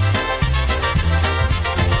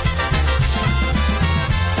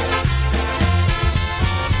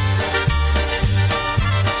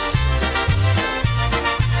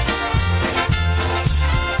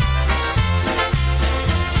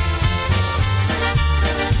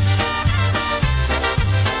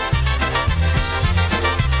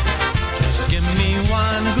 Just give me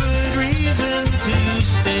one good reason to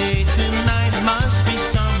stay tonight. Must be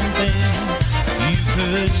something you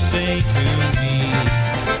could say to me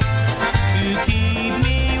to keep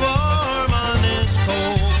me warm on this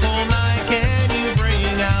cold, cold night. Can you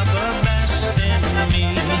bring out the best in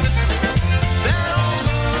me? That old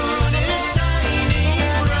moon is shining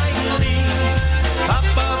brightly up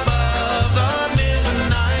above the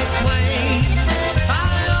midnight plain. I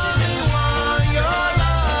only want your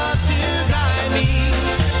love to guide me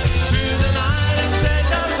through the night and take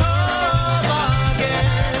us home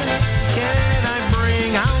again. Can I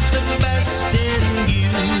bring out the best in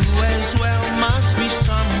you as well? Must be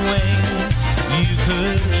some way you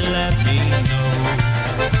could let me know.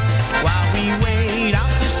 While we wait out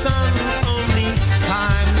the sun, only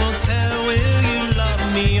time will tell. Will you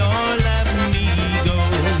love me or let me go?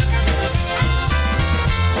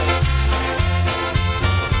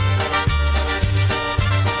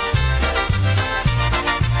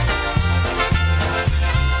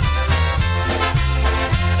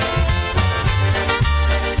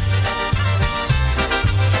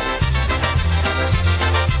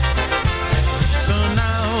 So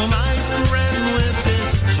now, my friend, with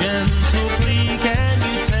this gentle plea, can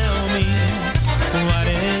you tell me what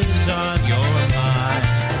is on your mind?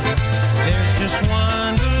 There's just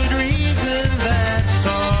one good reason, that's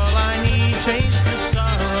all I need. Chase the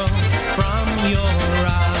sorrow from your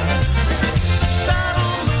eyes. That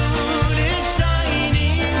old moon is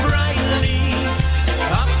shining brightly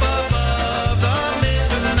up above the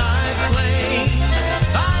midnight plain.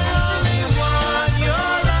 I only want your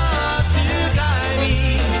love to guide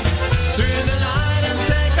me through the night and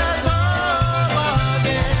take us home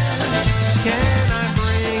again. Can I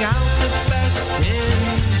bring out the best in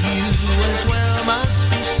you as well? Must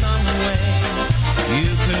be some way you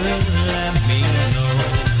could let me know.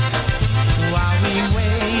 While we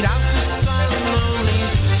wait out the sun, only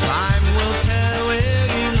time will tell. Will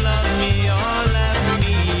you love me or let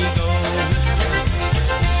me go?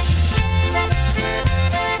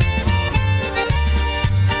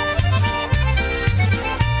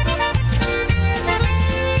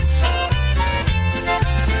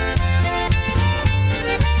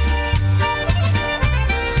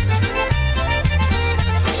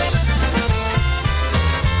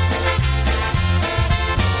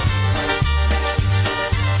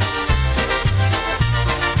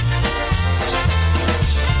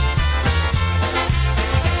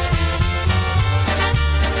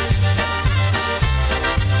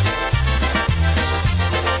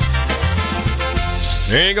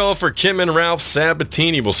 There you go for Kim and Ralph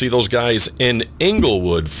Sabatini. We'll see those guys in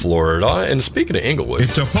Englewood, Florida. And speaking of Englewood,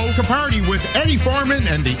 It's a polka party with Eddie Foreman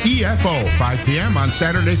and the EFO. 5 p.m. on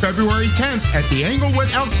Saturday, February 10th at the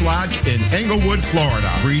Englewood Elks Lodge in Englewood, Florida.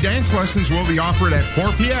 Free dance lessons will be offered at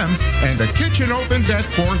 4 p.m. and the kitchen opens at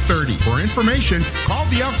 4:30. For information, call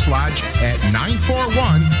the Elks Lodge at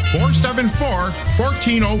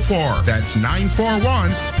 941-474-1404. That's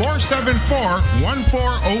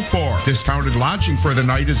 941-474-1404. Discounted lodging for the the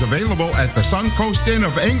night is available at the Suncoast Inn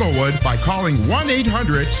of Englewood by calling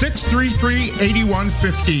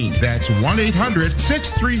 1-800-633-8115. That's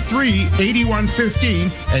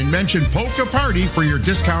 1-800-633-8115 and mention Polka Party for your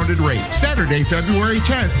discounted rate. Saturday, February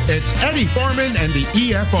 10th, it's Eddie Foreman and the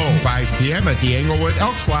EFO, 5 p.m. at the Englewood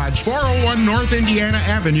Elks Lodge, 401 North Indiana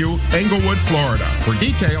Avenue, Englewood, Florida. For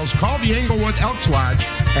details, call the Englewood Elks Lodge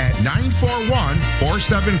at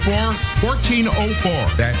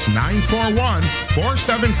 941-474-1404. That's 941-474-1404.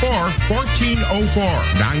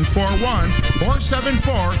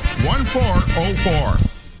 941-474-1404.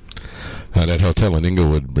 That hotel in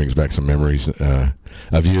Inglewood brings back some memories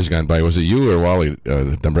of years gone by. Was it you or Wally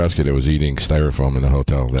Dombrowski that was eating styrofoam in the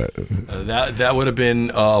hotel? That would have been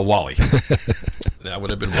Wally. That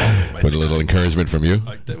would have been Wally. With a little encouragement from you?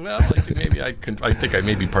 I think I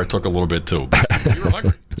maybe partook a little bit too. But we were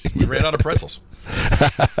hungry. We ran out of pretzels.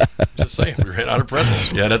 Just saying, we ran out of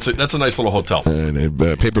pretzels. Yeah, that's a nice little hotel. And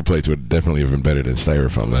paper plates would definitely have been better than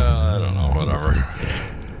styrofoam. I don't know, whatever.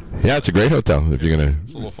 Yeah, it's a great hotel. If you're going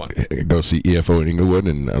to go see EFO in Inglewood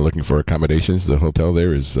and are looking for accommodations, the hotel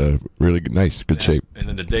there is really nice, good shape. And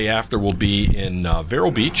then the day after we'll be in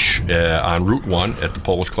Vero Beach on Route 1 at the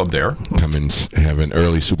Polish Club there. Come and have an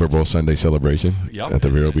early Super Bowl Sunday celebration at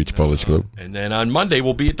the Vero Beach Polish Club. And then on Monday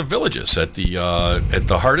we'll be at the Villages at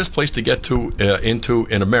the hardest place to get to into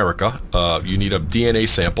in America. You need a DNA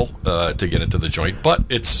sample to get into the joint, but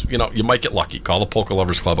it's you might get lucky. Call the Polka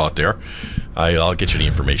Lovers Club out there. I'll get you the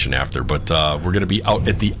information after, but we're going to be out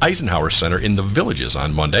at the Eisenhower Center in the Villages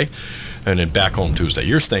on Monday, and then back home Tuesday.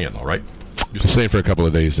 You're staying though, right? Staying for a couple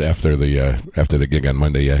of days after the gig on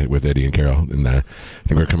Monday with Eddie and Carol, and I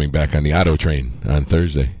think we're coming back on the Auto Train on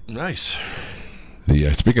Thursday. Nice.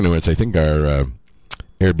 Speaking of which, I think our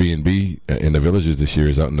Airbnb in the Villages this year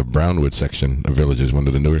is out in the Brownwood section of Villages, one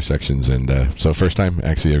of the newer sections, and so first time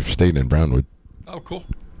actually I've stayed in Brownwood. Oh, cool.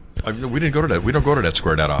 We didn't go to that. We don't go to that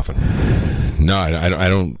square that often. No, I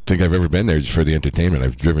don't think I've ever been there just for the entertainment.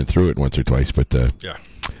 I've driven through it once or twice, but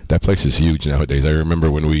that place is huge nowadays. I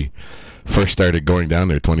remember when we first started going down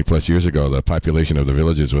there 20 plus years ago, the population of the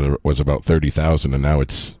Villages was about 30,000, and now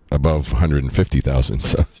it's above 150,000.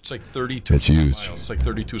 So it's like 32. It's huge. Miles. It's like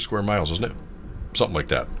 32 square miles, isn't it? Something like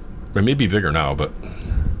that. It may be bigger now, but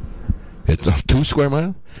it's 2 square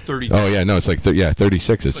mile. 32. Oh yeah, no, it's like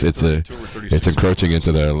 36. It's it's encroaching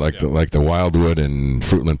into the the Wildwood and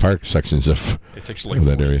Fruitland Park sections of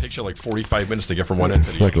that area. It takes you like 45 minutes to get from one end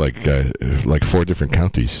to the other. Like 4 different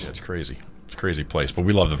counties. Yeah, it's crazy. It's a crazy place, but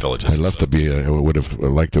we love the Villages. I'd love to be. I would have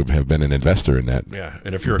liked to have been an investor in that. Yeah,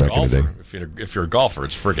 and if you're a golfer, if you're a golfer,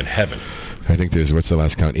 it's friggin' heaven. I think there's what's the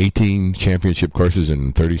last count? 18 championship courses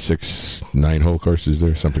and 36 9-hole courses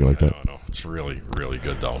there, something like that. I don't know. It's really, really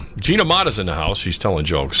good, though. Gina Mata's in the house. She's telling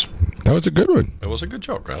jokes. That was a good one. It was a good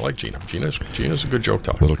joke. I like Gina. Gina's a good joke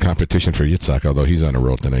teller. Little competition for Yitzhak, although he's on a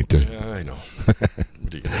roll tonight, too. Yeah, I know.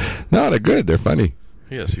 No, they're good. They're funny.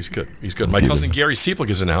 Yes, he's good. He's good. My cousin Gary Seeplik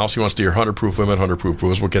is in the house. He wants to hear 100 Proof Women, 100 Proof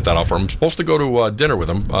Brewers. We'll get that out for him. I'm supposed to go to dinner with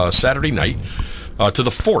him Saturday night to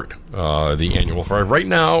the Fort, the annual.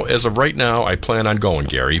 As of right now, I plan on going,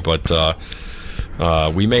 Gary, but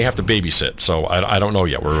we may have to babysit, so I don't know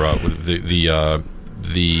yet. We're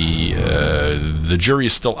the jury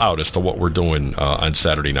is still out as to what we're doing on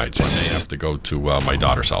Saturday night, so I may have to go to my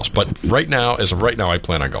daughter's house. But as of right now, I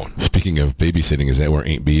plan on going. Speaking of babysitting, is that where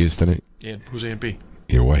Aunt B is tonight? Who's Aunt B?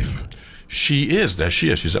 Your wife. She is.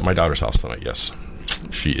 She's at my daughter's house tonight. Yes,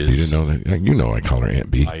 she is. You didn't know that? You know I call her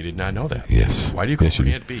Aunt B. I did not know that. Yes. Why do you call her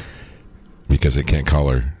Aunt B? Because they can't call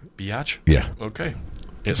her Biatch? Yeah. Okay.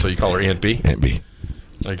 Yeah, so you call her Aunt B? Aunt B.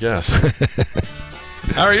 I guess.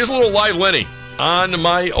 All right, here's a little live Lenny on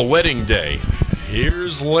my wedding day.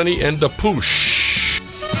 Here's Lenny and the Poosh.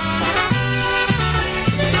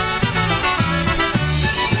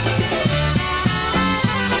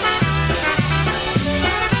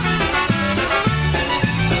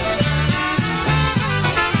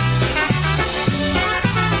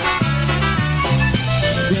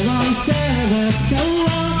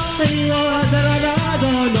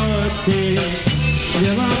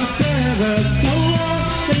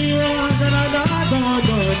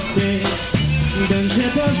 Będzie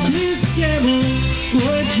po wszystkiemu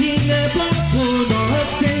godzinę po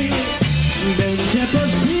północy. Będzie po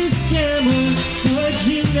wszystkiemu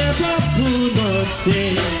godzinę po północy.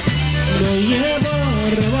 Moje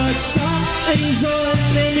borłoczka i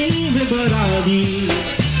żony mi wybrali.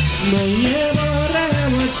 Moje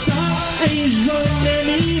borłoczka i żony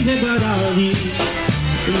mi wybrali.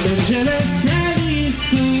 Będzie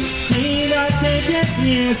weselisku i na tebie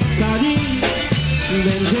nie stali.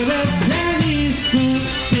 Będzie weselisku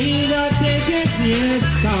i na tebie nie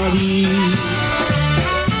stali.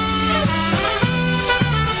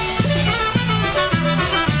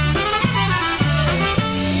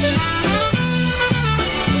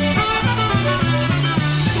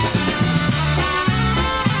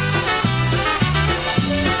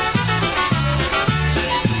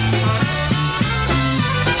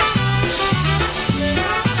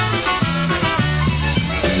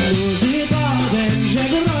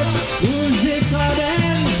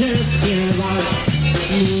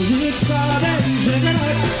 Muzyka będzie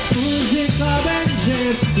grać, muzyka będzie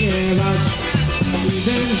śpiewać i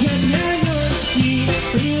będzie pieniążki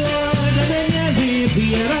i ładne nie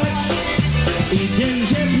wybierać. I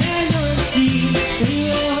będzie pieniążki i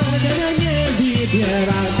ładne nie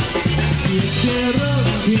wybierać. Niech biorą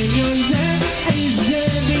pieniądze, ej,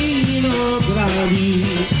 żeby ino grali.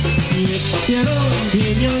 Niech biorą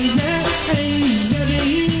pieniądze, ej, żeby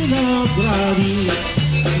ino grali.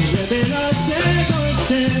 Żeby nasze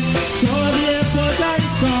goście sobie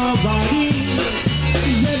potańcowali.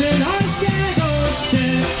 Żeby nasze goście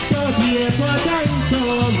sobie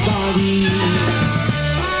potańcowali.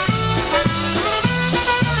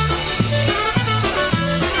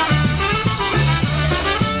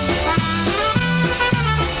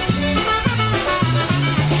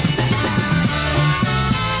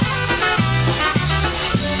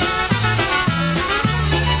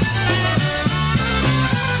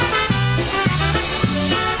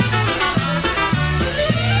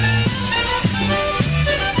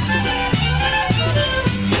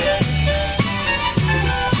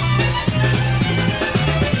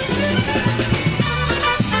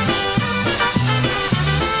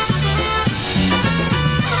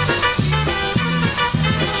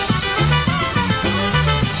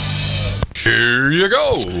 Here you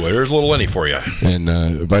go. There's a little Lenny for you. And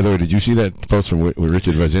by the way, did you see that post from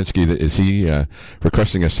Richard Wazinski? Is he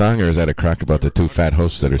requesting a song, or is that a crack about the two fat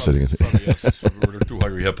hosts that are sitting? Yes, they're two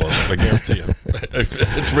hungry hippos. I guarantee you.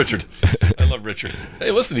 It's Richard. I love Richard. Hey,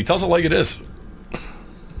 listen, he tells it like it is.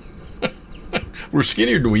 We're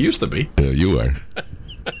skinnier than we used to be. You are.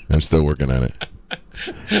 I'm still working on it.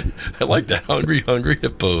 I like that. Hungry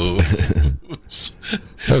hippo.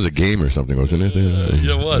 That was a game or something, wasn't it?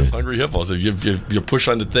 Yeah, it was. Hungry hippos. You push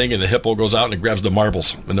on the thing and the hippo goes out and it grabs the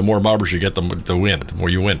marbles. And the more marbles you get, the win. The more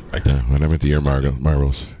you win. Right there. When I went to your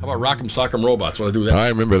marbles. How about Rock'em Sock'em Robots? Want to do that? I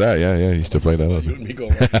remember that. Yeah. I used to play that. You and me go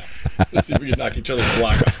right. Let's see if we can knock each other's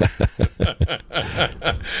block off.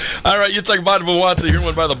 All right, Yitzhak Badavawatsa, here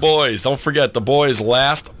one by the boys. Don't forget, the boys'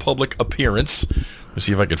 last public appearance. Let's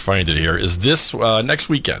see if I can find it here. Is this next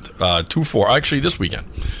weekend, 2-4. Actually, this weekend.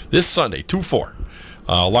 This Sunday, 2-4.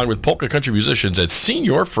 Along with polka country musicians at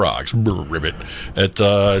Senior Frogs Ribbit at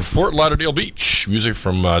Fort Lauderdale Beach. Music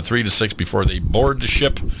from 3 to 6 before they board the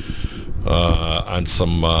ship on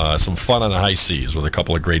some fun on the high seas with a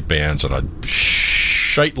couple of great bands and a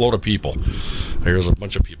shite load of people. There's a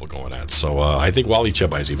bunch of people going at. So I think Wally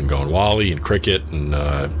Chebai's even going. Wally and Cricket and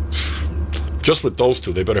just with those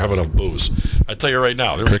two, they better have enough booze. I tell you right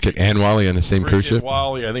now. Cricket and Wally on the same cruise ship?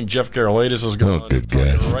 Wally, I think Jeff Karolaitis is going. Oh, good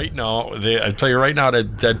God. Right now, I tell you right now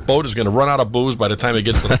that boat is going to run out of booze by the time it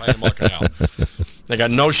gets to the Panama Canal. They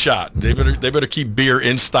got no shot. They better keep beer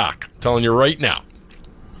in stock. I'm telling you right now.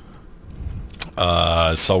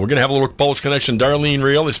 So we're going to have a little Polish connection. Darlene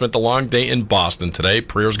Real, they spent a long day in Boston today.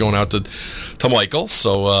 Prayers going out to Michael.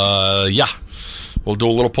 So, yeah. We'll do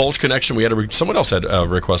a little Polish connection. We had someone else had a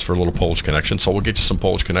request for a little Polish connection, so we'll get you some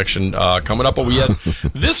Polish connection coming up. But we had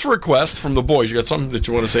this request from the boys. You got something that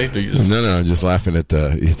you want to say? No, I'm just laughing at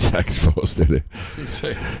Yitzhak's post.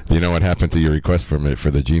 You know what happened to your request for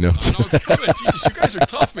the G notes? No, it's coming. Jesus, you guys are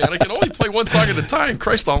tough, man. I can only play one song at a time.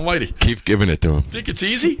 Christ Almighty. Keep giving it to him. Think it's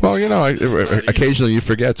easy? Well, occasionally you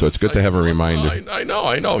forget, so it's good to have a reminder. I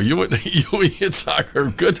know. You and Yitzhak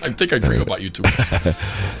are good. I think I dream about you too.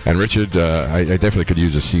 And Richard, I definitely could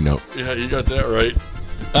use a C note. Yeah, you got that right.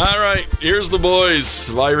 All right, here's the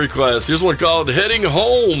boys. My request. Here's one called Heading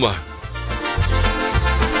Home.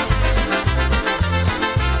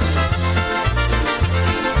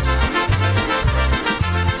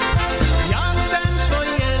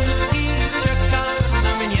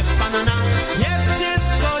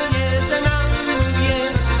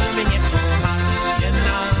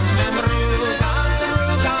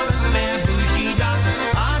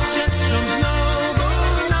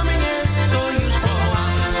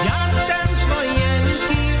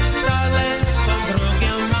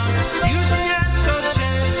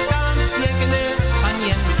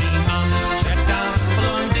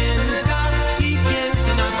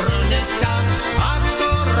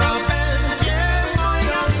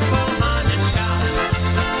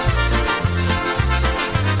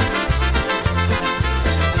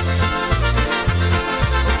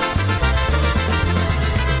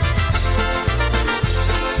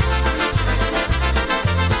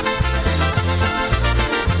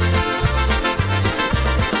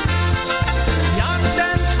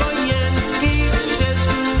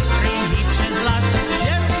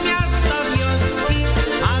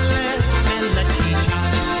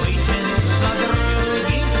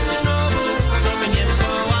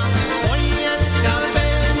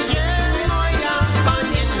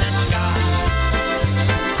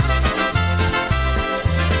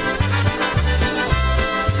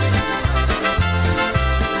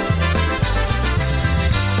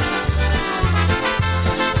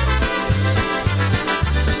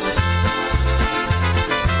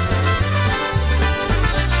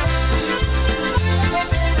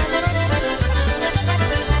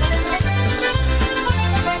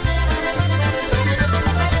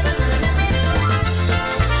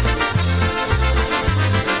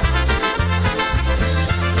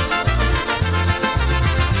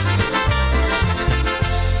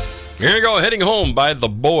 Here you go, heading home by the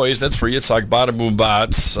boys. That's for Yitzhak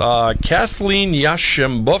Badaboom-Bats. Kathleen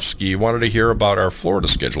Yashembowski wanted to hear about our Florida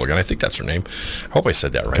schedule again. I think that's her name. I hope I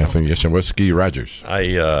said that right. Kathleen Yashembowski Rogers.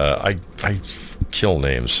 I kill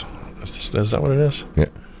names. Is that what it is? Yeah.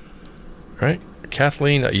 Right?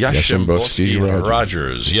 Kathleen Yashembowski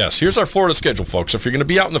Rogers. Yes. Here's our Florida schedule, folks. If you're going to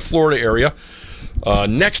be out in the Florida area,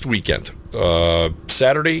 next weekend,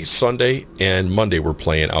 Saturday, Sunday, and Monday we're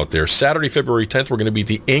playing out there. Saturday, February 10th, we're going to be at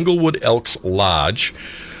the Englewood Elks Lodge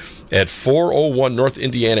at 401 North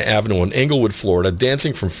Indiana Avenue in Englewood, Florida.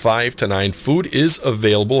 Dancing from 5 to 9. Food is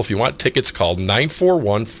available. If you want tickets, call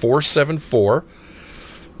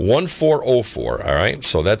 941-474-1404. All right,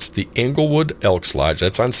 so that's the Englewood Elks Lodge.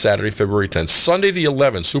 That's on Saturday, February 10th. Sunday the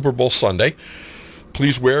 11th, Super Bowl Sunday.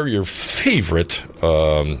 Please wear your favorite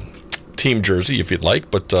team jersey if you'd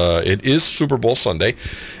like, but it is Super Bowl Sunday.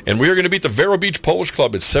 And we are going to be at the Vero Beach Polish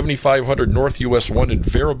Club at 7500 North US 1 in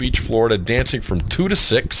Vero Beach, Florida, dancing from 2 to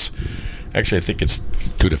 6. Actually, I think it's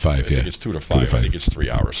 2 to 5, I think it's 2 to 5. I think it's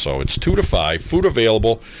 3 hours. So it's 2 to 5. Food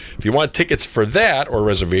available. If you want tickets for that or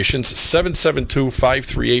reservations,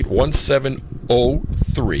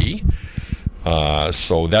 772-538-1703.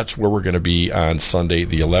 So that's where we're going to be on Sunday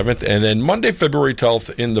the 11th. And then Monday, February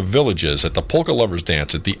 12th in the Villages at the Polka Lovers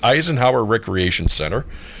Dance at the Eisenhower Recreation Center.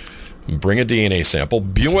 Bring a DNA sample.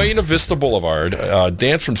 Buena Vista Boulevard.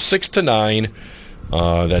 Dance from 6 to 9.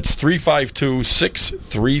 That's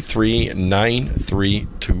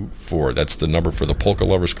 352-633-9324. That's the number for the Polka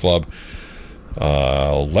Lovers Club.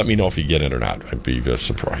 Let me know if you get in or not. I'd be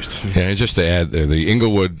surprised. Yeah, and just to add, the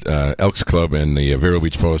Englewood Elks Club and the Vero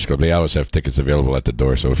Beach Polish Club, they always have tickets available at the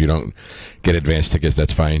door. So if you don't get advance tickets,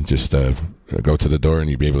 that's fine. Just go to the door and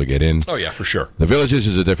you'll be able to get in. Oh, yeah, for sure. The Villages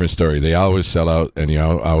is a different story. They always sell out, and you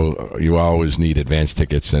always need advance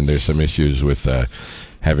tickets, and there's some issues with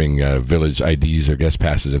having village IDs or guest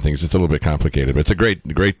passes and things. It's a little bit complicated, but it's a great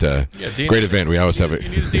event. We always have you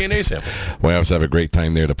need a DNA sample. We always have a great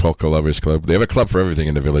time there. The Polka Lovers Club. They have a club for everything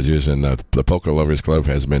in the Villages, and the Polka Lovers Club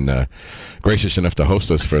has been gracious enough to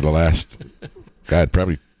host us for the last,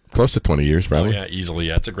 probably close to 20 years, probably. Oh, yeah, easily.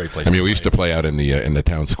 Yeah, it's a great place. I mean, we used to play out in the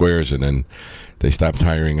town squares, and then they stopped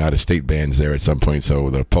hiring out-of-state bands there at some point,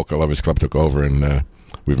 so the Polka Lovers Club took over, and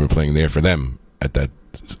we've been playing there for them at that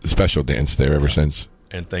special dance there ever since.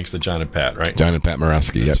 And thanks to John and Pat, right? John and Pat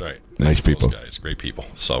Morawski, That's yep. right. Nice people. Those guys, great people.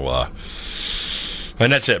 So,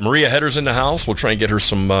 and that's it. Maria Hedder's in the house. We'll try and get her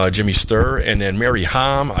some Jimmy Stir. And then Mary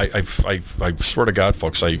Hom, I swear to God,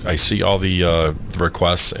 folks, I see all the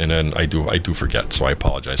requests, and then I do forget, so I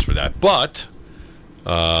apologize for that. But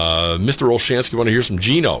Mr. Olshansky, want to hear some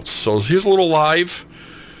G-Notes. So here's a little live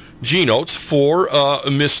G-Notes for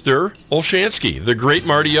Mr. Olshansky, the great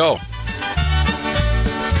Marty O.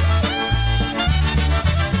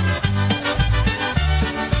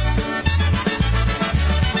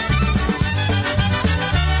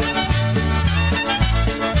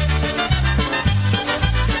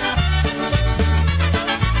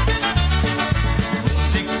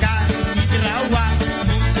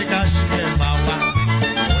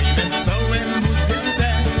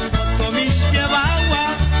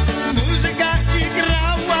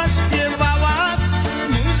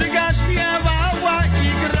 Muzyka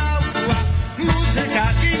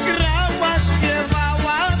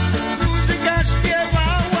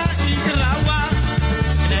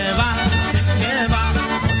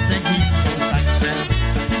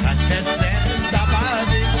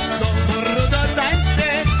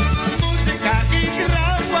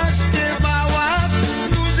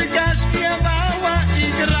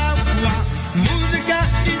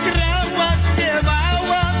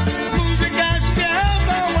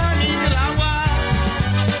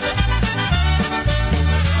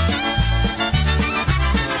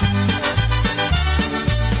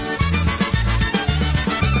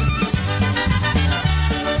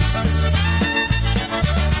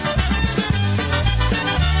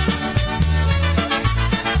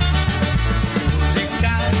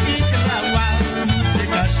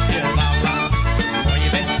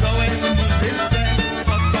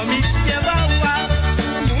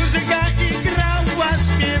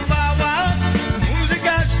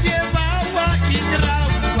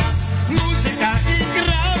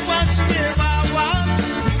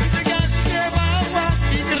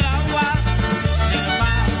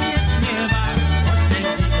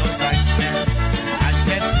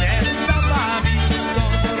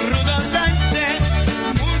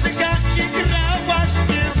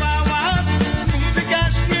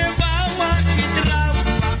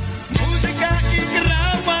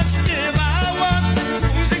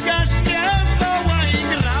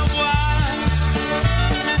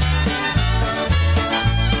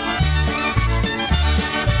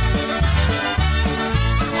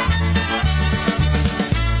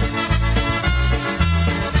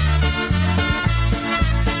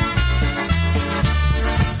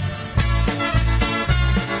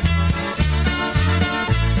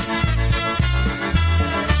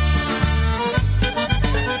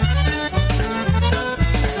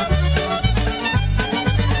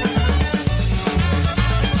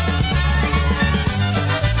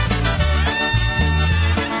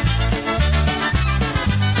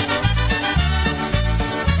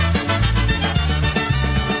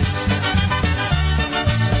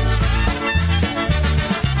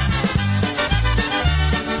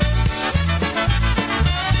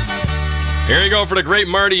Here you go for the great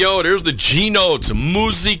Marty O. There's the G Notes,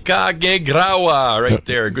 Musica Gegraua, right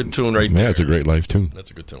there. Good tune right there. Yeah, it's a great live tune.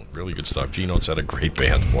 That's a good tune. Really good stuff. G Notes had a great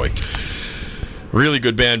band, boy. Really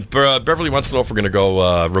good band. Beverly wants to know if we're going to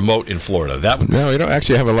go remote in Florida. That would be No, we don't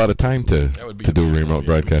actually have a lot of time to do remote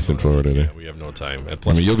broadcast in Florida. Yeah, we have no time. And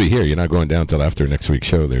plus, I mean, you'll be here. You're not going down until after next week's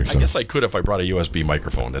show there. So. I guess I could if I brought a USB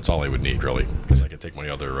microphone. That's all I would need, really, because I could take my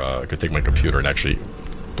other, I could take my computer and actually,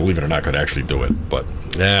 believe it or not, could actually do it. But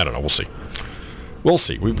I don't know. We'll see. We'll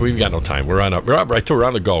see. We've got no time. We're on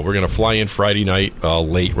the go. We're going to fly in Friday night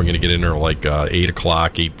late. We're going to get in there like 8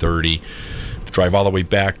 o'clock, 8:30. Drive all the way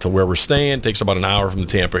back to where we're staying. It takes about an hour from the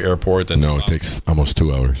Tampa airport. Then no, it takes almost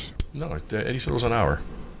 2 hours. No, Eddie said it was an hour.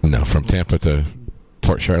 No, from Tampa to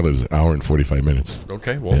Port Charlotte is an hour and 45 minutes.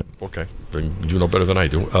 Okay, well, okay. Then you know better than I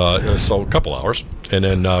do. So a couple hours. And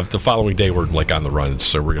then the following day, we're like on the run.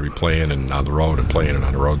 So we're going to be playing and on the road and playing and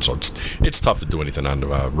on the road. So it's tough to do anything on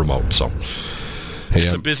the remote. So hey,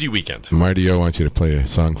 it's a busy weekend. Marty O wants you to play a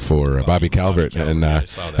song for Bobby Calvert. And I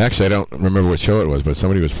saw that. Actually, I don't remember what show it was, but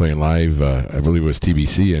somebody was playing live. I believe it was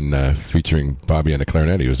TBC, and featuring Bobby on the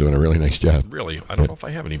clarinet. He was doing a really nice job. Really? I don't know if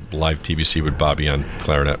I have any live TBC with Bobby on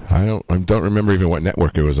clarinet. I don't remember even what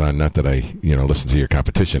network it was on. Not that I listen to your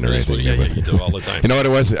competition or anything. Yeah, you do all the time. You know what it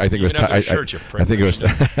was? I think it was. I think it was.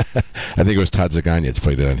 I think it was Todd Zaganyets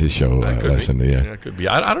played it on his show last Sunday. Yeah, it could be.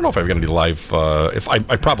 I don't know if I've got any live. If I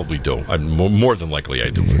probably do. I'm more than likely I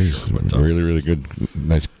do for sure. But, really, really good,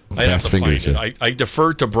 nice. I have to fingers, find it. I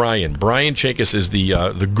defer to Brian. Brian Chakas is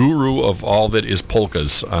the guru of all that is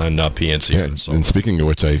polkas on PNC. Yeah, and speaking of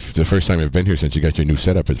which, the first time I've been here since you got your new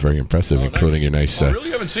setup, it's very impressive, including your nice. Really,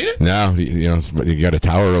 you haven't seen it? No, you got a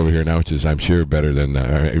tower over here now, which is I'm sure better than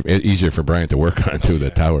easier for Brian to work on too.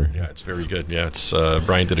 The tower. Yeah, it's very good. Yeah, it's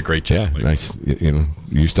Brian did a great job. Yeah, nice. You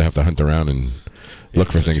used to have to hunt around and look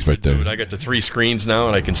for things, but I got the 3 screens now,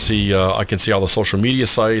 and I can see all the social media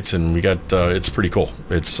sites, and we got it's pretty cool.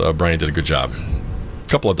 It's Brian did a good job. A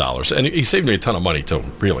couple of dollars, and he saved me a ton of money too.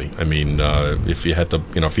 Really, I mean, if you had to,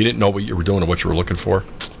 if you didn't know what you were doing and what you were looking for,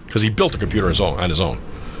 because he built a computer on his own.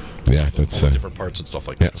 Yeah, that's different parts and stuff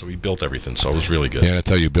like that. So he built everything, so it was really good. Yeah, that's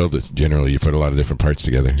how you build it. Generally, you put a lot of different parts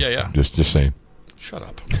together. Yeah. Just saying. Shut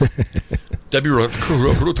up. Debbie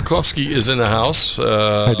Rutakovsky is in the house.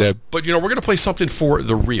 Hi, Deb. But, we're going to play something for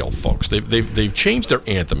the real folks. They've changed their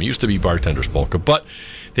anthem. It used to be Bartender's Polka, but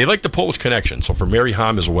they like the Polish Connection. So for Mary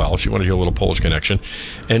Ham as well, she wanted to hear a little Polish Connection.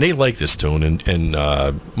 And they like this tune. And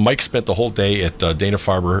Mike spent the whole day at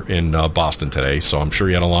Dana-Farber in Boston today, so I'm sure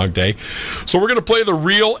he had a long day. So we're going to play the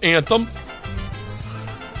real anthem.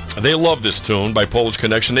 They love this tune by Polish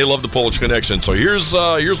Connection. They love the Polish Connection. So here's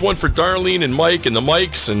one for Darlene and Mike and the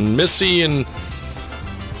Mikes and Missy and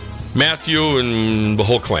Matthew and the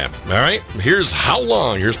whole clan. All right? Here's How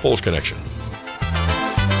Long. Here's Polish Connection.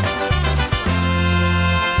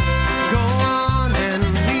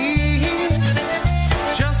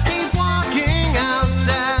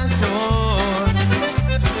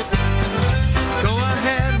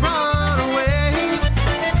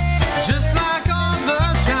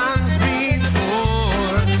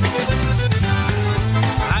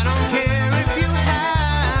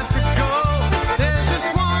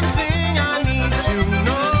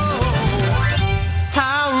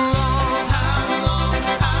 How long?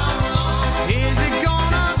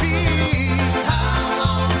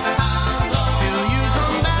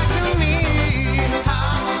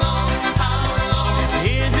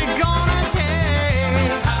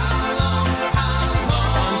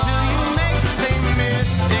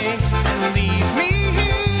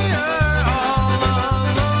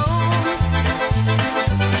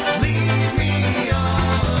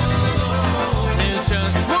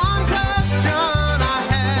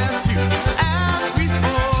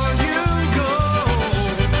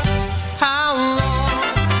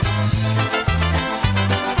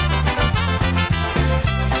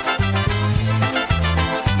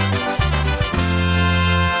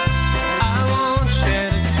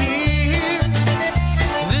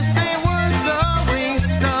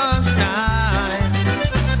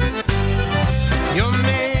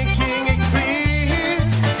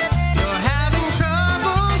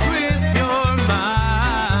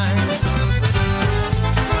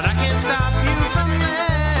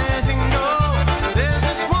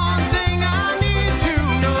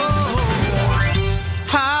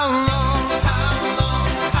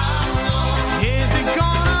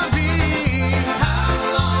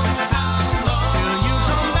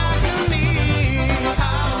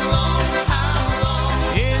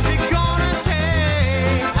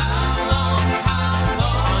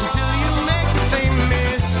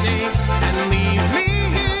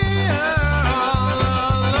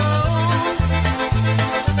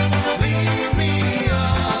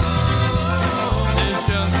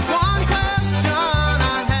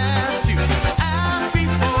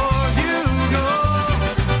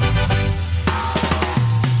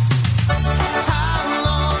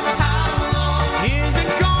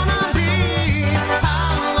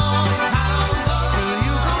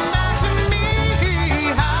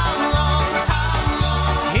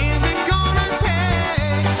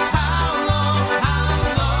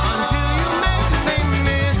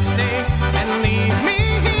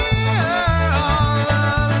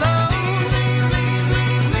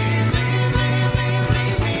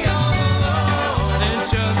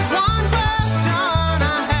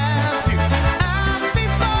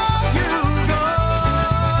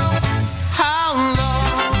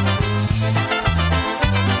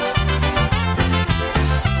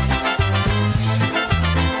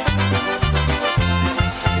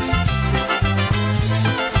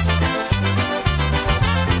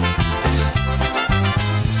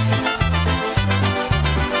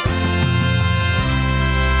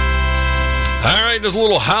 right, there's a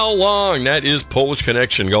little How Long. That is Polish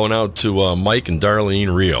Connection going out to Mike and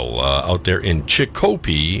Darlene Reel out there in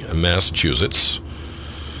Chicopee, Massachusetts.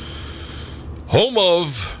 Home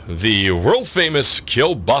of the world-famous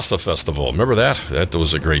Kielbasa Festival. Remember that? That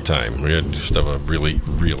was a great time. We had just have a really,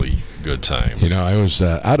 really good time. You know, I was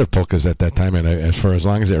out of polkas at that time, and for as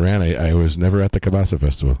long as it ran, I was never at the Kielbasa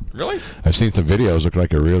Festival. Really? I've seen some videos. Looked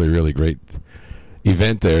like a really, really great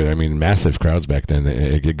event there. I mean, massive crowds back then.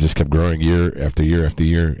 It just kept growing year after year after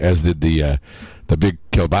year, as did the big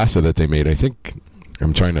kielbasa that they made. I think,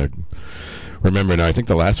 I'm trying to remember now, I think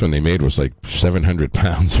the last one they made was like 700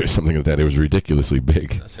 pounds or something like that. It was ridiculously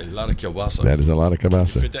big. That's a lot of kielbasa. That is a lot of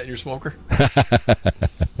kielbasa. You fit that in your smoker?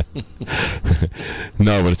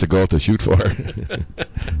 No, but it's a goal to shoot for.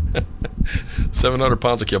 700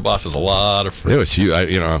 pounds of kielbasa is a lot of fruit. It was huge.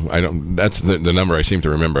 I don't. That's the number I seem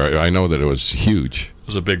to remember. I know that it was huge. It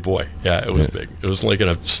was a big boy. Yeah, it was big. It was like they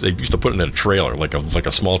used to put it in a trailer, like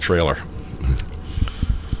a small trailer.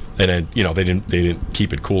 And then, they didn't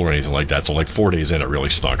keep it cool or anything like that. So like 4 days in, it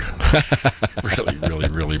really stunk. Really, really,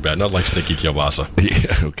 really bad. Not like sticky kielbasa.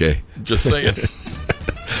 Yeah. Okay. Just saying.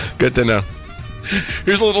 Good to know.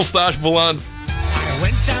 Here's a little Stash Bulan. I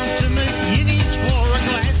went down to McGinnis for a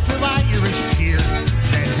glass of Irish beer,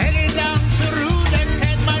 then headed down to Rudex,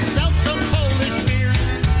 had myself some Polish beer.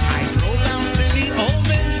 I drove down to the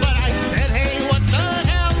Omen, but I said, hey, what the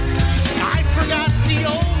hell? I forgot the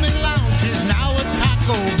Omen Lounge is now a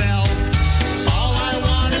Taco Bell. All I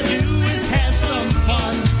want to do is have some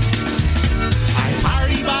fun. I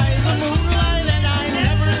party by the moonlight and I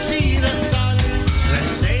never see the sun.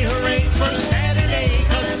 Let's say hooray for Saturday,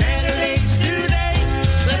 'cause Saturday's today.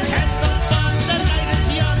 Let's have some fun, the night is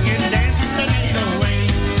young, and dance the night away.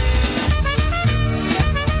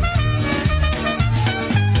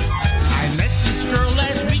 I met this girl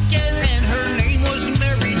last weekend and her name was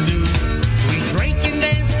Mary Lou. We drank and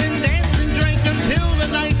danced and drank until the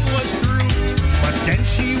night was through. But then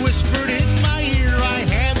she whispered in my ear, I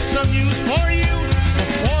have some news for you.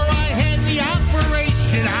 Before I had the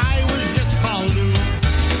operation, I was just called Lou.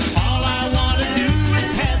 All I want to do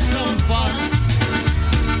is have some fun.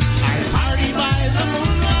 I party by the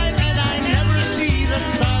moonlight and I never see the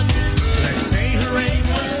sun. Let's say hooray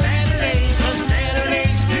for Saturday, 'cause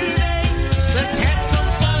Saturday's today. Let's have some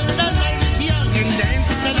fun, the night is young, and dance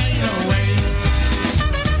the night away.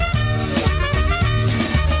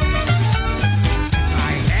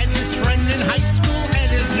 I had this friend in high school and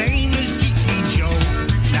his name is Cheeky Joe.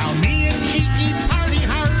 Now me and Cheeky party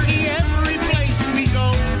hardy every place we go.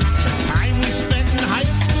 The time we spent in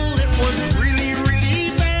high school, it was really,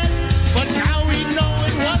 really bad. But now we know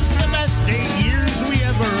it was the best 8 years we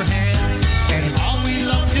ever had. And all we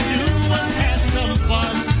loved to do was have some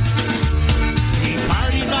fun. We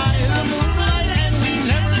partied by the moonlight and we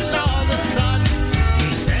never saw the sun. We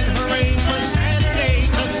said hooray for Saturday,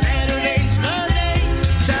 'cause Saturday's the day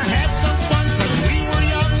to have some fun, 'cause we were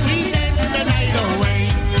young, we danced the night away.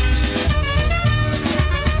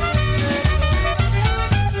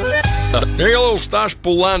 There you go, little Stash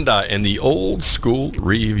Bulanda and the Old School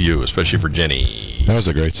Review, especially for Jenny. That was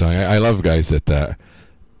a great song. I love guys that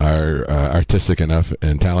are artistic enough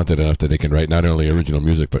and talented enough that they can write not only original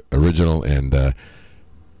music, but original and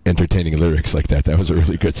entertaining lyrics like that. That was a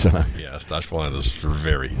really good song. Yeah, Stash Bulanda is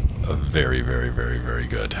very, very, very, very, very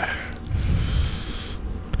good.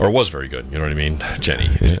 Or was very good, you know what I mean? Jenny.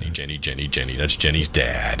 That's Jenny's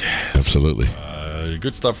dad. Absolutely.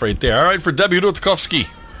 Good stuff right there. All right, for Debbie Rutkowski.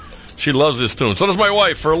 She loves this tune. So does my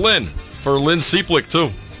wife, for Lynn Seeplick, too.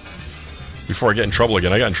 Before I get in trouble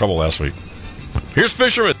again. I got in trouble last week. Here's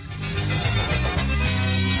Fisherman.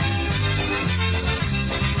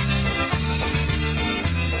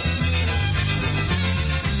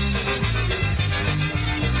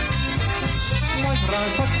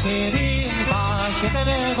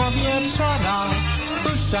 Jednego wieczora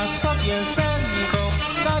usiadł sobie z ręką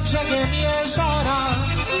nad brzegiem jeziora.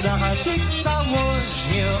 Rahasik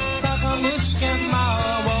założył za komuszkiem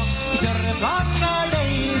mało. Drewna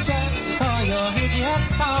lejdzie, to ją nie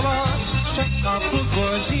cało. Szybko po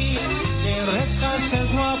godzinie ręka się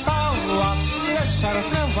złapała. Lecz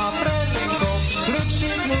szarpnęła w ręką,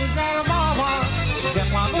 kluczyk mu zerwała.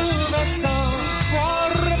 Światła mu wesoło,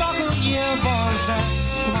 rybaku nie może.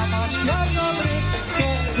 Złapać piarną rybkę,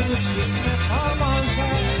 kluczyk nie pomoże.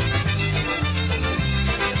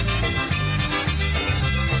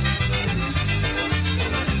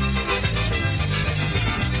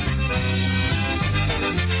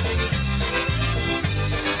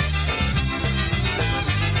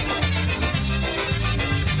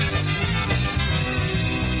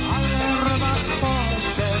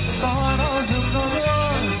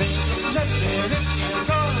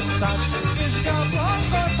 wojska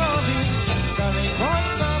pogotowi, dalej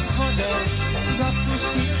wojska wchodzę,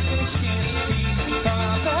 zapuści śmierci, to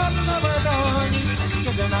na pewno wydoli,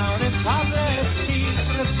 kiedy na rytable ci,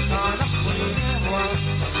 rybka napłynęła,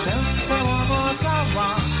 serce łomocała,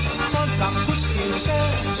 to zapuści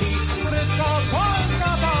śmierci, rybka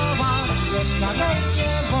wojska bała, jest na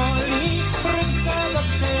nie woli, rybce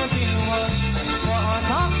dobrze biło, bo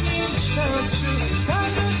ostatnim sercu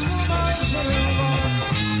zawiózł marzyło.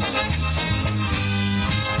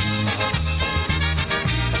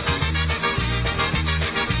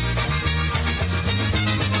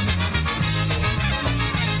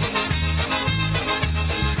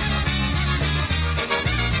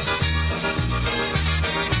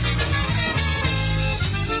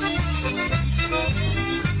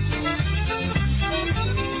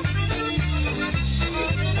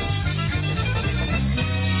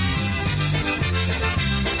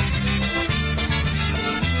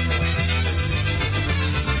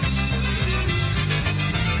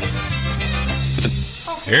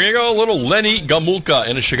 Here you go, a little Lenny Gamulka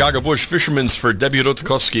and the Chicago Bush Fishermen's for Debbie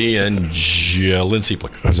Rutkowski and Lindsay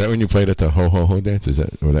Plick. Was that when you played at the Ho Ho Ho dance? Is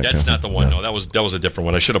that where that That's not the one. No, that was a different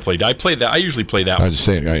one. I should have played. I played that. I usually play that. I was just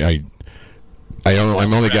saying.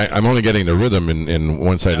 I'm only getting the rhythm in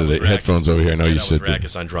one side of the headphones over here. I know you said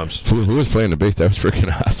Rackus on drums. Who was playing the bass? That was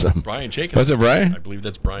freaking awesome. Brian Jenkins. Was it Brian? I believe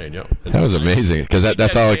that's Brian. Yeah. That was amazing because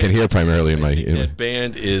that's all I can hear primarily in my. That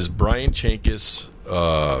band is Brian Jenkins,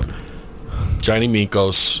 Johnny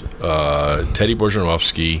Minkos, Teddy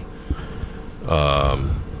Bojanowski,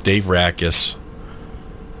 Dave Rackus,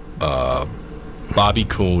 Bobby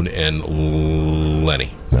Kuhn, and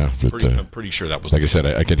Lenny. Yeah, but, I'm pretty sure that was. Like I said,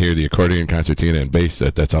 I could hear the accordion concertina and bass.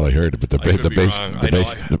 That's all I heard. But the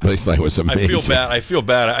bass line was amazing. I feel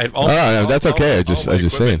bad. That's okay. I just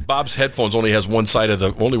saying. Bob's headphones only has one side of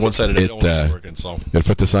the note working. So it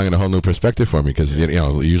put the song in a whole new perspective for me because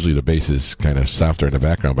usually the bass is kind of softer in the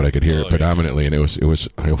background, but I could hear it predominantly, and it was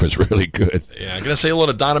really good. Yeah, I'm gonna say hello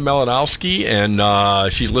to Donna Malinowski, and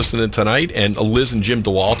she's listening tonight, and Liz and Jim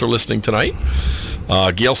DeWalt are listening tonight.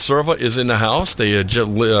 Gail Serva is in the house.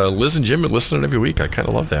 Liz and Jim are listening every week. I kind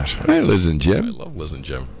of love that. Hi, Liz and Jim. I love Liz and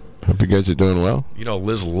Jim. Hope you guys are doing well. You know,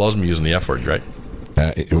 Liz loves me using the F word, right?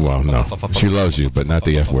 Well, no. She loves you, but not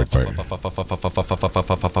the F word part.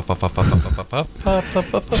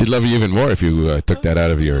 She'd love you even more if you took that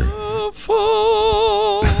out of your...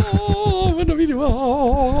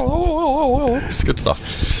 It's good stuff.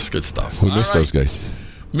 It's good stuff. Who missed those guys?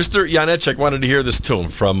 Mr. Janecek wanted to hear this tune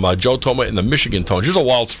from Joe Toma and the Michigan Tones. Here's a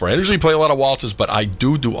waltz for. I usually play a lot of waltzes, but I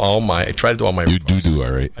try to do all my You do,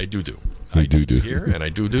 all right. I do. I do here, and I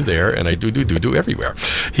do there, and I do everywhere.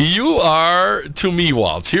 You are to me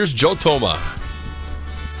waltz. Here's Joe Toma.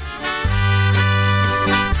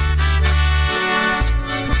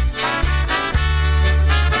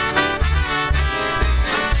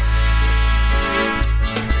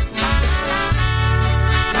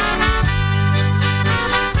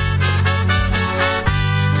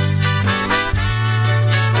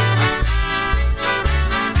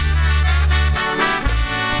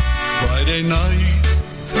 Friday night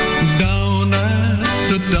down at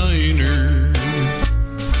the diner,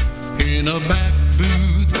 in a back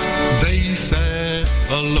booth they sat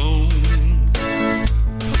alone,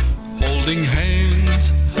 holding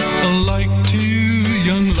hands like two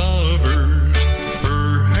young lovers.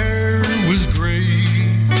 Her hair was gray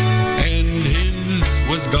and his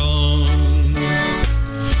was gone.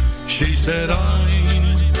 She said,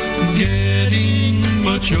 I'm getting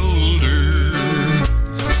much older,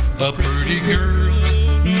 a pretty girl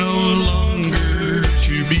no longer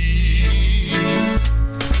to be.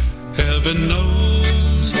 Heaven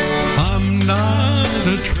knows I'm not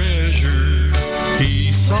a treasure,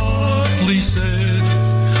 he softly said,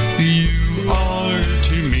 you are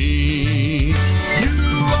to me.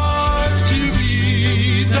 You are to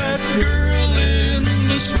be that girl in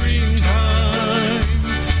the springtime,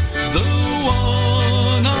 the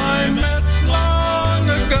one I met long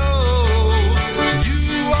ago.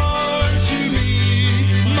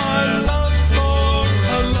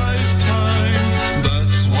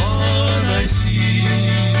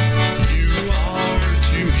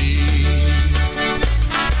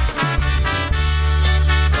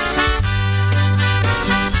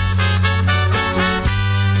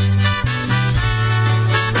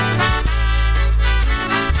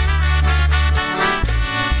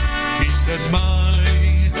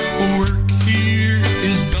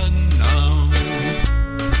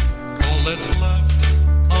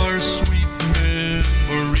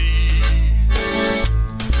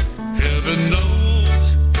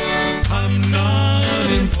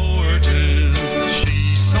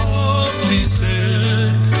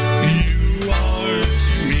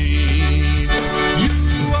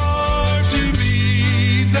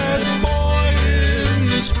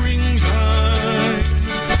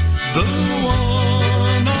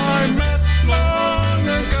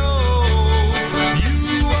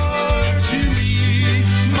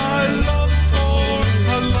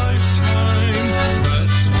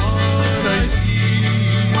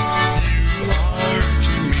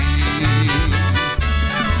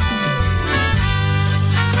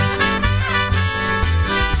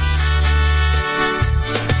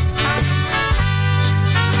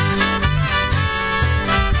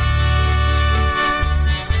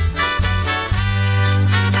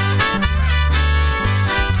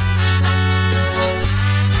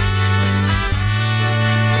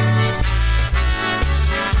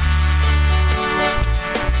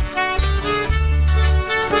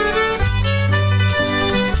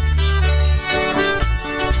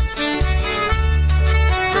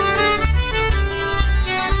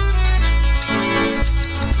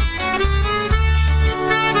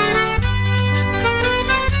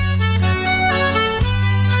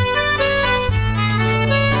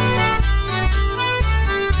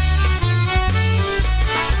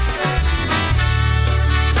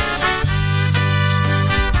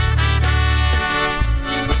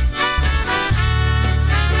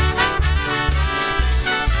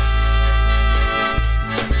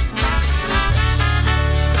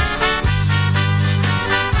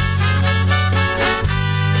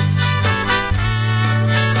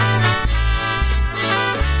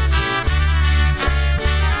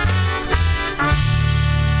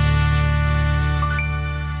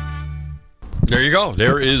 There you go.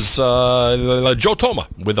 There is Joe Toma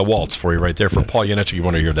with the waltz for you right there. For Paul Yanecki, you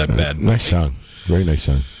want to hear that bad. Nice song. Very nice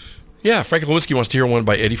song. Yeah, Frank Lewinsky wants to hear one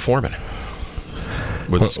by Eddie Foreman.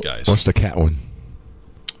 With us guys. What's the cat one?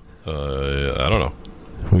 I don't know.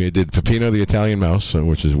 We did Peppino the Italian Mouse,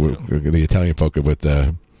 which is the Italian polka, but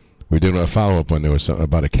we did a follow-up one. There was something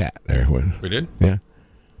about a cat there. We did? Yeah.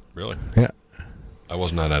 Really? Yeah. I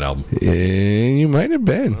wasn't on that album. You might have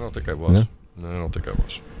been. I don't think I was. No, I don't think I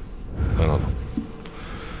was. I don't know.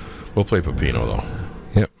 We'll play Peppino, though.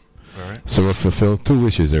 Yep. All right. So we'll fulfill 2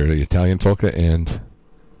 wishes there, the Italian polka and...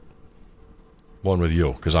 one with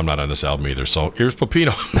you, because I'm not on this album either. So here's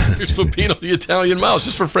Peppino. Here's Peppino the Italian Mouse,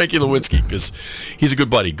 just for Frankie Lewinsky, because he's a good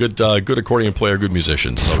buddy, good accordion player, good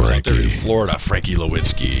musician. So we're out there in Florida, Frankie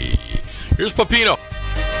Lewinsky. Here's Peppino.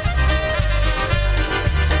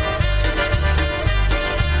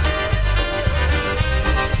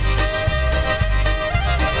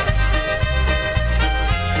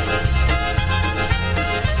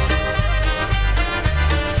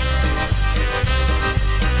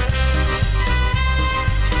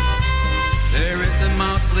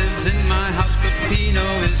 Lives in my house, Peppino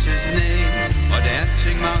is his name. A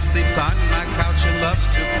dancing mouse sleeps on my couch and loves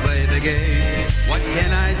to play the game. What can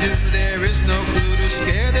I do? There is no clue to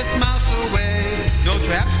scare this mouse away. No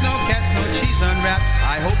traps, no cats, no cheese unwrapped.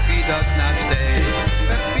 I hope he does not stay.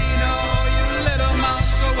 Peppino, you little mouse,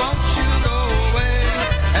 so won't you go away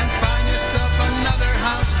and find yourself another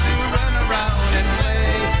house to run around and play.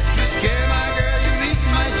 You scare my girl, you eat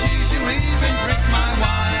my cheese, you even drink my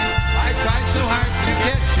wine. I tried so hard to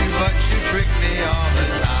get you, but you trick me all the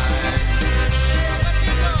time.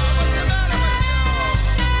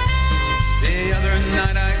 The other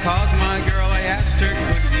night I called my girl, I asked her,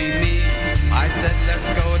 could we meet? I said, let's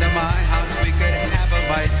go to my house, we could have a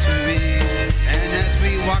bite to eat. And as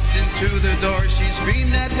we walked into the door, she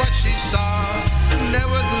screamed at what she saw. And there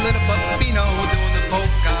was a little Peppino doing the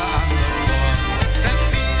polka on the floor.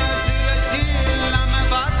 Peppino sulla scilla, ma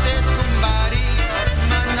batte scombari,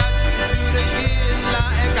 ma nato sulla scilla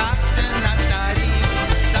e cassa natari.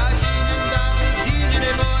 Da cina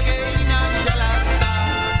le vogherina ce la sa,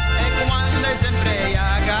 e quando è sempre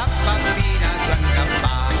agappa fina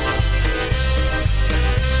giangappa.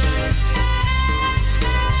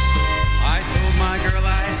 I told my girl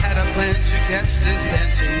I had a plan to catch this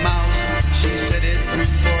dancing mouse. She said it's through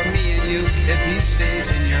for me and you if he stays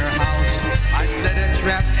in your house. I set a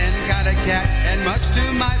trap and got a cat, and much to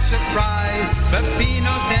my surprise,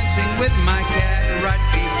 Peppino's dancing with my cat right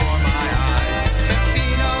before my eyes.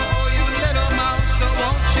 Peppino, oh you little mouse, so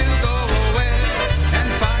won't you go away and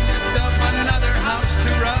find yourself another house to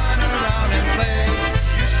run around and play.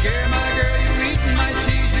 You scare my girl, you eat my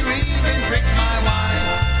cheese, you even drink my wine.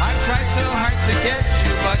 I've tried so hard to get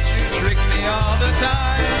you, but you trick me all the time.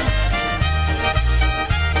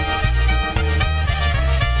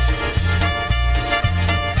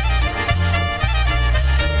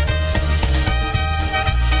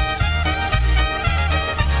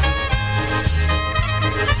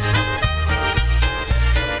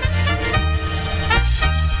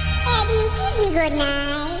 Good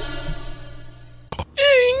night.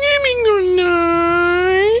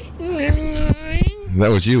 That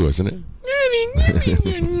was you, wasn't it?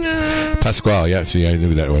 Pasquale, yeah, see, I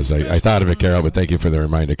knew that was. I thought of it, Carol, but thank you for the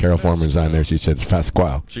reminder. Carol Foreman's on there. She said it's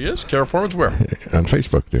Pasquale. She is? Carol Foreman's where? On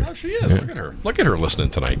Facebook there. Oh, she is. Yeah. Look at her. Look at her listening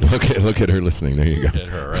tonight. Look at her listening. There you go. Look at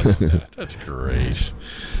her. I love that. That's great.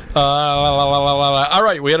 All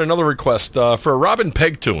right, we had another request for a Robin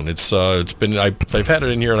Pegg tune. It's been I've had it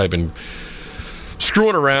in here and I've been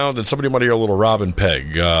screwing around, and somebody might hear a little Robin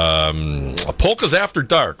Pegg. Polkas After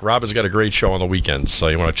Dark. Robin's got a great show on the weekends, so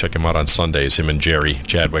you want to check him out on Sundays, him and Jerry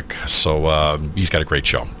Chadwick. So he's got a great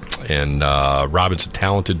show. And Robin's a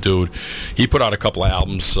talented dude. He put out a couple of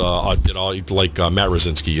albums, did all like Matt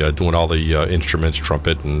Rosinski, doing all the instruments,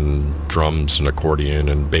 trumpet and drums and accordion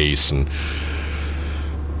and bass, and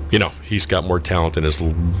you know, he's got more talent in his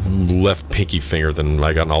left pinky finger than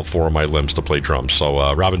I got in all 4 of my limbs to play drums.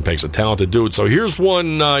 So Robin Pegg's a talented dude. So here's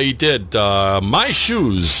one he did, My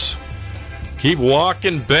Shoes. Keep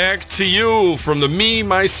Walking Back to You from the Me,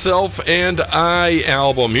 Myself, and I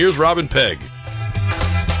album. Here's Robin Pegg.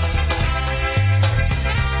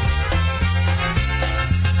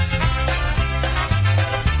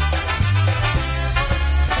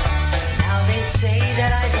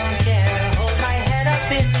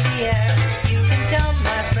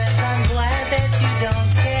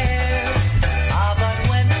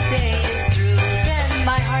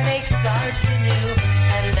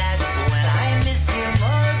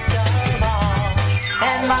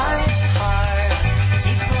 My heart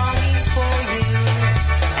keeps longing for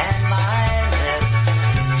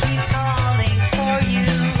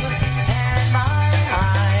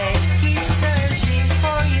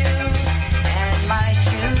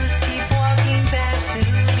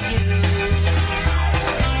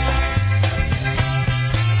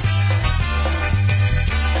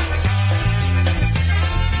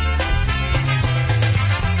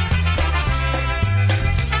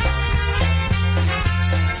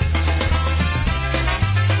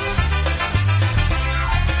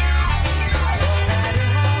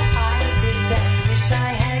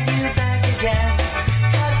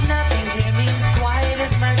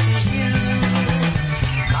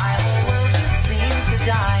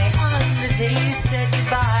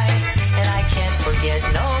it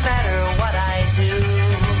no matter what I do.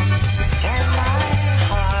 And my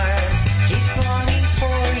heart keeps longing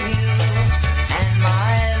for you, and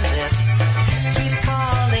my lips keep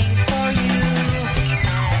calling for you,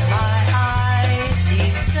 and my eyes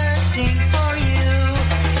keep searching for you,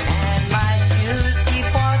 and my shoes keep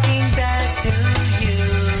walking back to you.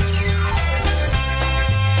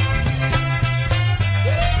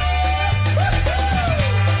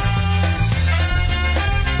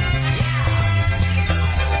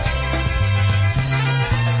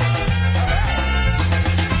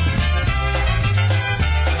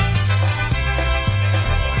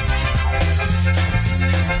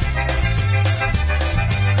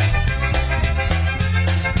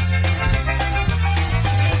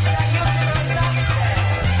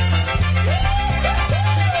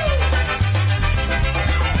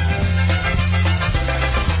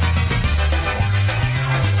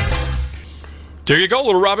 There you go,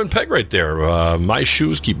 little Robin Peg right there. My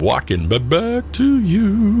shoes keep walking, but back to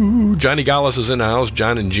you. Johnny Gallus is in the house.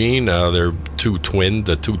 John and Jean, they're the two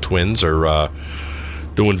twins are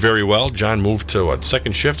doing very well. John moved to a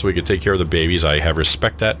second shift so we could take care of the babies. I have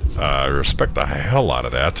respect that. I respect the hell out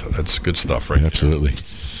of that. That's good stuff, right? Absolutely. There.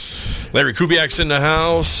 Larry Kubiak's in the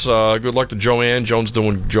house. Good luck to Joanne. Joanne's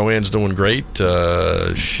doing great.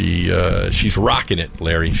 She's rocking it,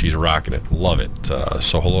 Larry. She's rocking it. Love it.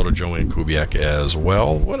 So hello to Joanne Kubiak as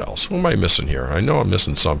well. What else? Who am I missing here? I know I'm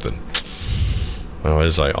missing something. Well,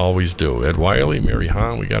 as I always do. Ed Wiley, Mary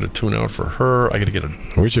Hahn. We got a tune out for her. I got to get a.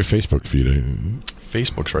 Where's your Facebook feed?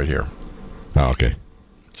 Facebook's right here. Oh, okay.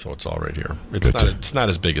 So it's all right here. It's not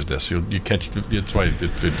as big as this. You catch. It's why it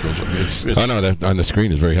goes. It's no, that on the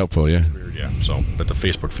screen is very helpful. Yeah. Weird, yeah. So, but the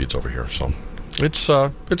Facebook feed's over here. So, it's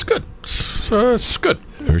good. It's good.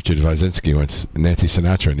 Richard Wazinski wants Nancy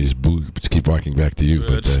Sinatra and these boobs keep walking back to you.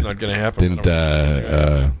 But it's not going to happen.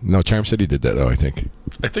 No, Charm City did that though. I think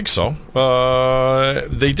so.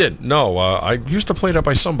 They did. No, I used to play that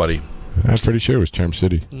by somebody. I'm pretty sure it was Charm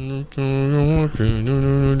City. There's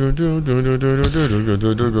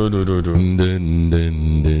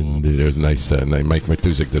a nice Mike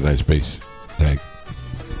Matuzik did a nice bass tag.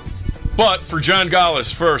 But for John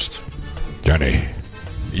Gallus first. Johnny.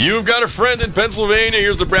 You've got a friend in Pennsylvania.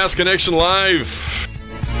 Here's the Brass Connection Live.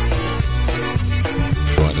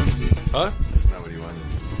 Huh? That's not what he wanted.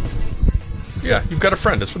 Yeah, you've got a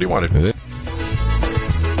friend. That's what he wanted. Is it?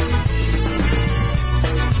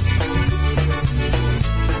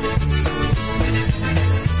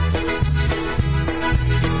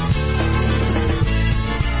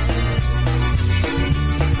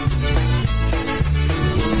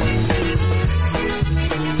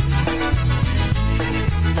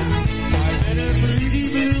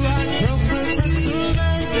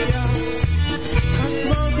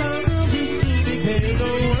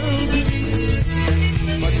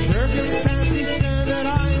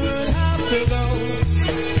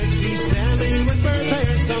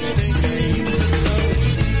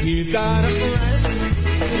 Got a friend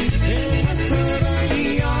in Pennsylvania.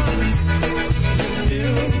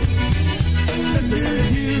 This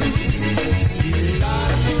is you. You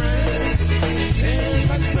got a friend in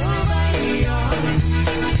Pennsylvania.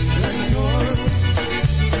 And you're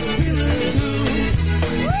feeling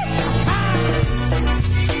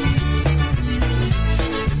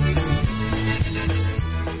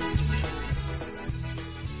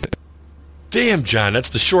Damn, John, that's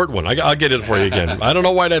the short one. I'll get it for you again. I don't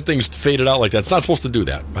know why that thing's faded out like that. It's not supposed to do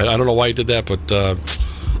that. I don't know why it did that, but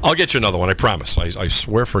I'll get you another one. I promise. I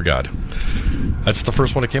swear for God. That's the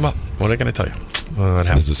first one that came up. What am I going to tell you?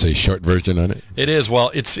 Does it say short version on it? It is.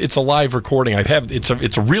 Well, it's a live recording.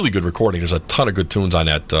 It's a really good recording. There's a ton of good tunes on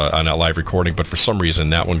that live recording, but for some reason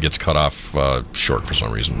that one gets cut off short for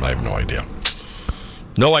some reason. I have no idea.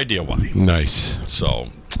 No idea why. Nice. So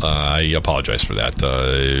I apologize for that.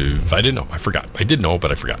 I didn't know. I forgot. I did know,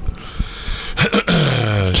 but I forgot.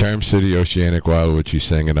 Charm City, Oceanic Wildwood. She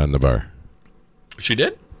sang it on the bar. She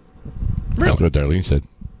did? Really? That's what Darlene said.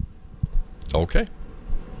 Okay.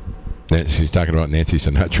 She's talking about Nancy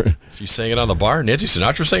Sinatra. She sang it on the bar? Nancy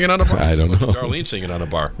Sinatra sang it on the bar? I don't know. Darlene sang it on the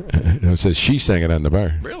bar? It says she sang it on the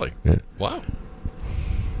bar. Really? Yeah. Wow.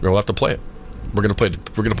 We'll have to play it. We're gonna play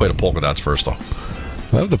the polka dots first, though.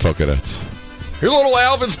 Love the polka dots. Here's a little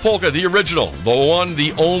Alvin's polka, the original, the one,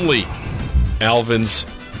 the only Alvin's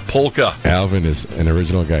polka. Alvin is an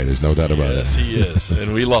original guy. There's no doubt about it. Yes, he is,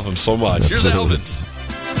 and we love him so much. Here's Alvin's.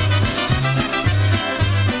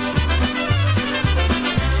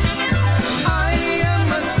 I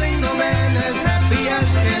am a single man as happy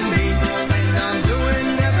as can be, and I'm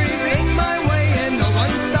doing everything my way and no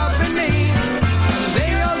one's stopping me.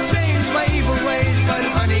 Someday I'll change my evil ways, but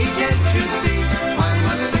honey, can't you see?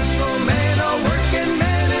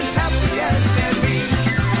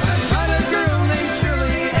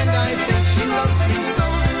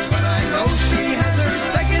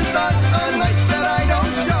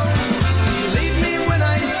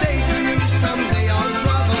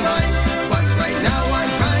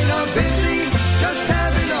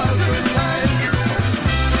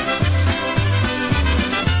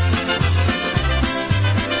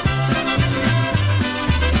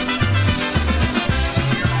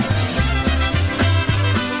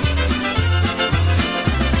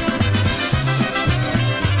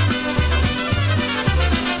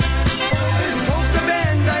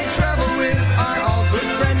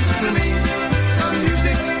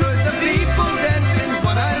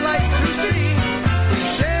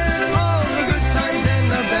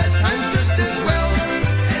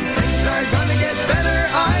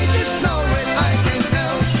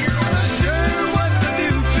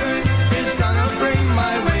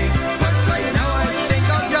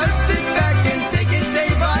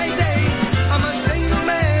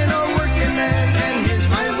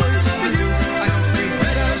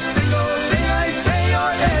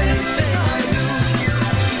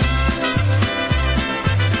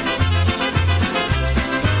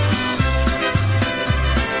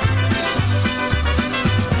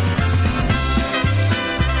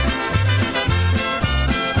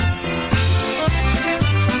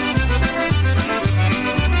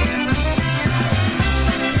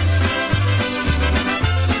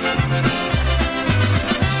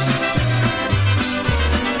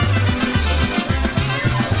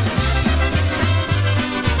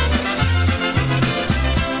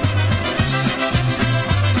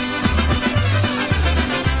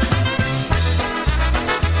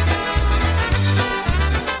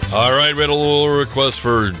 All right, we had a little request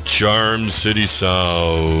for Charm City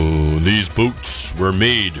Sound. These boots were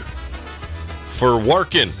made for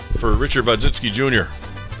Warkin, for Richard Vodzitsky Jr.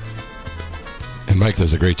 And Mike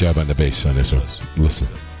does a great job on the bass on this one. Listen.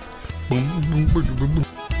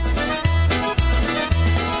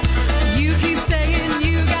 You keep saying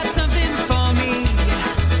you got something for me,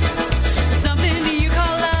 something you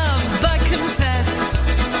call love, but confess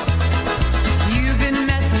you've been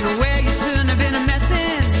messing where you shouldn't have been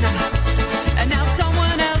messing, and now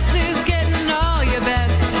someone else is getting all your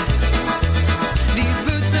best. These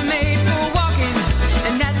boots are made for walking,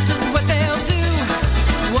 and that's just what they'll do.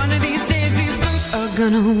 One of these days these boots are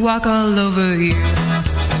gonna walk all over you.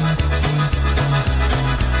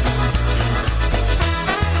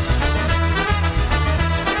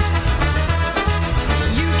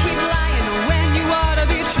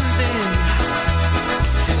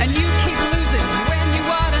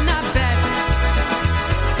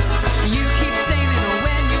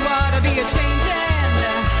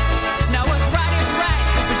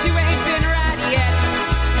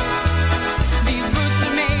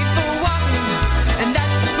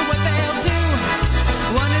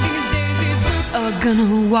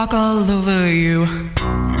 Gonna walk all over you.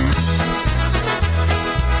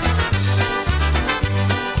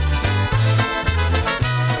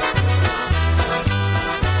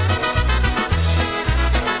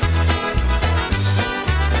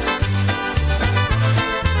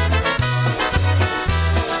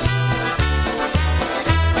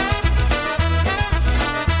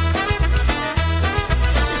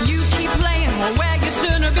 You keep playing where you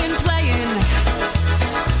shouldn't have been playing,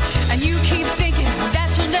 and you keep thinking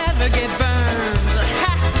that you'll never get burned.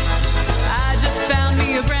 Ha! I just found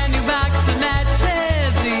me a brand new box of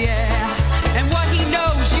matches, yeah. And what he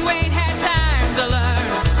knows, you ain't had time to learn.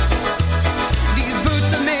 These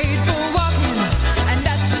boots are made for walking, and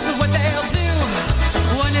that's just what they'll do.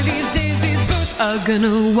 One of these days, these boots are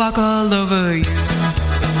gonna walk all over you.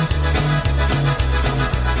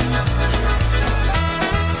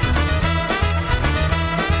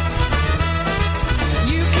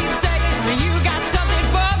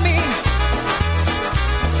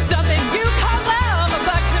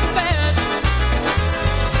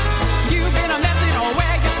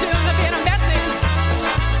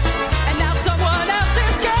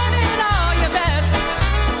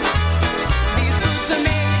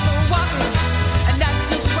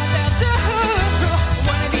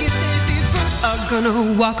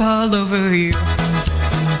 Gonna walk all over you.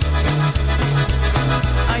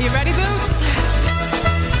 Are you ready, Boots?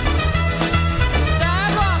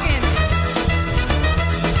 Start walking.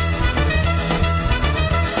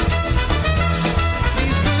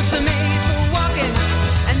 These boots are made for walking,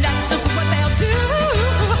 and that's just what they'll do.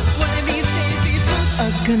 One of these days, these boots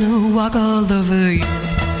are gonna walk all over you.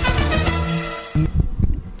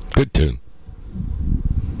 Good tune.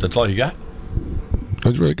 That's all you got?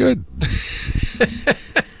 That's really good.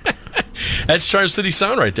 That's Charm City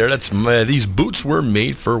Sound right there. That's these boots were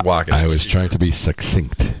made for walking. I was trying to be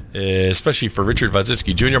succinct. Especially for Richard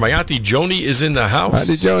Vodzitsky Jr. My Auntie Joni is in the house.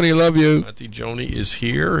 Auntie Joni, love you. Auntie Joni is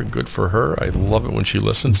here. Good for her. I love it when she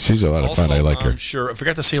listens. She's a lot of fun. I like her. I'm sure. I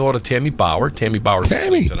forgot to say hello to Tammy Bauer. Tammy Bauer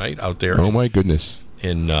listening tonight out there. Oh, my goodness.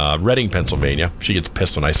 In Reading, Pennsylvania. She gets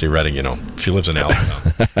pissed when I say Reading, you know. She lives in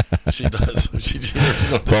Allentown. She does.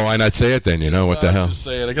 Well, why not say it then? You know, what the hell? I'm just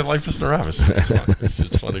saying, I got life is in her office. It's fun.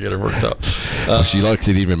 It's fun to get her worked up. She likes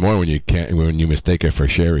it even more when you mistake her for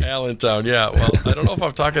Sherry. Allentown, yeah. Well, I don't know if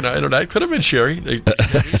I'm talking. That could have been Sherry. Maybe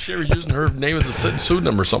Sherry using her name as a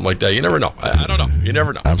pseudonym or something like that. You never know. I don't know. You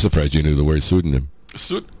never know. I'm surprised you knew the word pseudonym.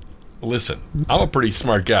 Listen, I'm a pretty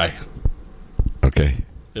smart guy. Okay.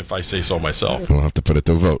 If I say so myself. We'll have to put it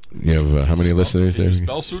to vote. You have how many listeners there?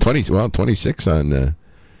 20. Well, 26 on the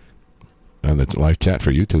live chat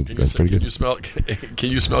for YouTube. That's pretty good. Can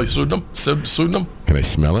you smell pseudonym? Pseudonym? Can I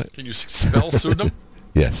smell it? Can you spell pseudonym?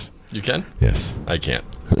 Yes. You can? Yes. I can't.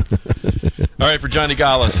 All right, for Johnny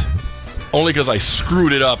Gallis. Only because I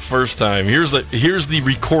screwed it up first time. Here's the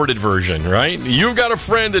recorded version, right? You've got a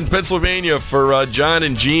friend in Pennsylvania for John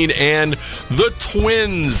and Jean and the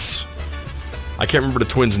twins. I can't remember the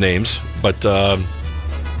twins' names, but I'm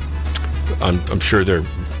sure they're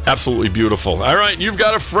absolutely beautiful. All right, you've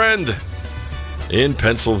got a friend in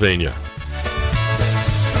Pennsylvania.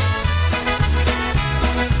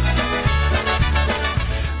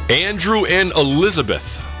 Andrew and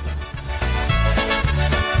Elizabeth.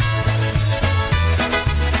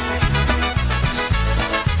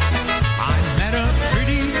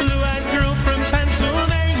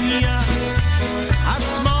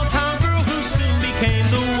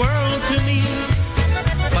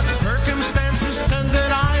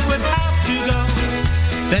 Would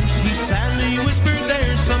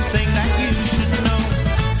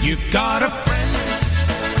You've got a friend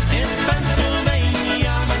in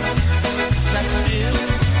Pennsylvania that still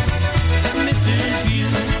misses you.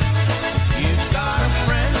 You've got a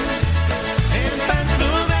friend in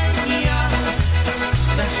Pennsylvania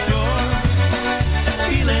that's sure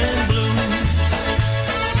feeling blue.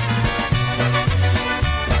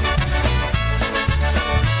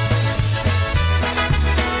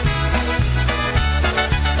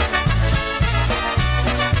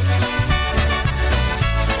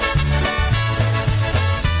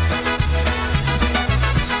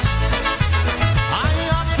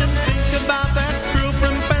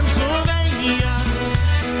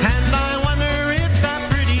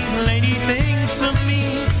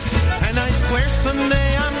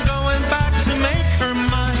 Someday I'm going back to make her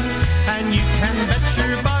mine, and you can bet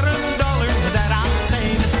your bottom dollar that I'll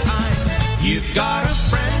stay this time. You've got a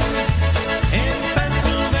friend in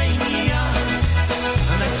Pennsylvania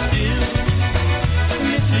that still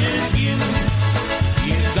misses you.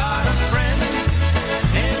 You've got a friend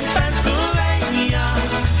in Pennsylvania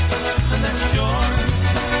that's sure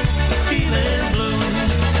feeling blue.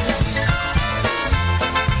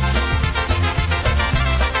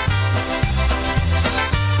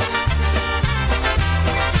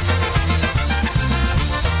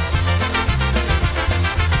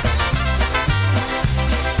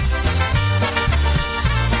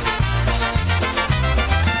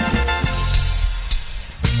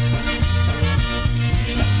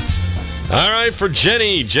 All right, for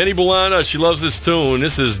Jenny Bolana, she loves this tune.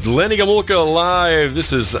 This is Lenny Gamulka live.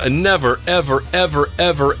 This is never, ever, ever,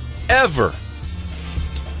 ever, ever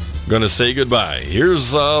gonna say goodbye.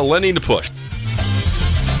 Here's Lenny to push.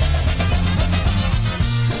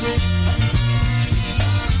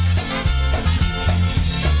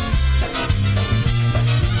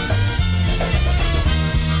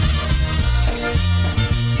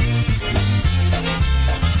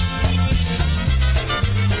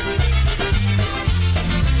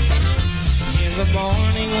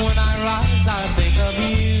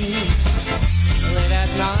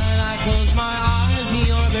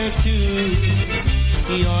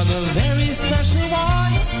 You're the very special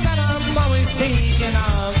one that I'm always thinking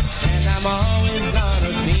of, and I'm always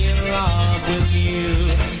gonna be in love with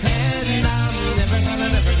you. And I'm never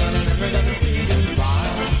gonna say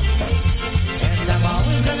goodbye. And I'm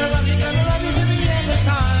always gonna love you to the end of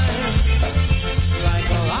time. Like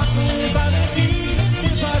a rock without a key,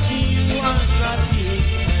 without you I'm not you.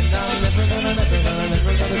 And I'm never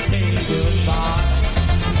gonna say goodbye.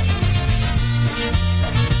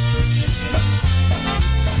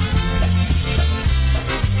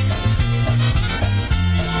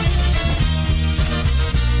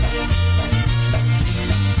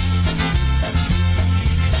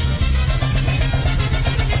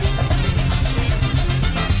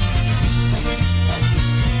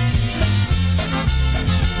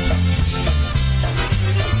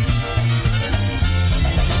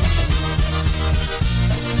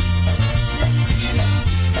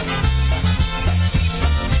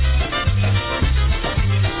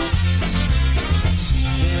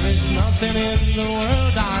 Nothing in the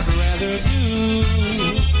world I'd rather do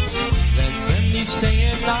than spend each day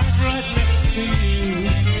and night right next to you.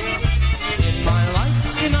 In my life,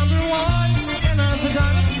 you're number one, and I'm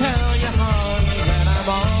gonna tell you, hon, that I'm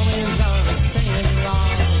always gonna stay in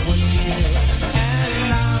love with you.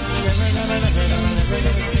 And I'm never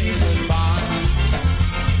gonna say goodbye.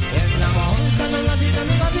 And I'm always gonna love you to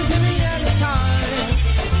the end of time.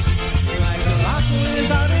 Like a lock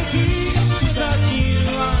without a key, without you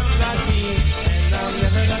I'm not me. And I'm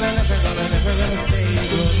never gonna say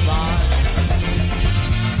goodbye.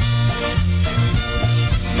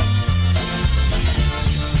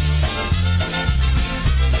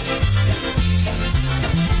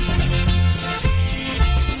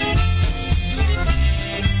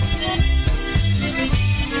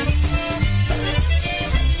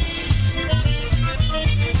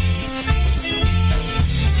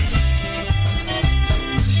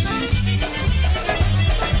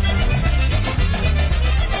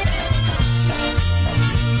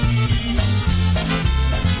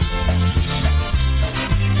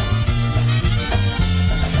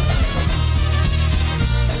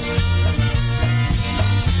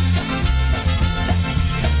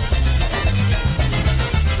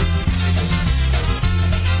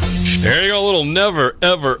 There you go, a little never,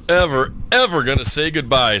 ever, ever, ever going to say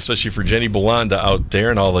goodbye, especially for Jenny Bolanda out there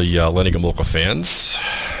and all the Lenny Gamulka fans.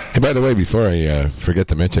 Hey, by the way, before I forget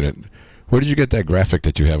to mention it, where did you get that graphic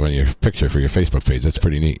that you have on your picture for your Facebook page? That's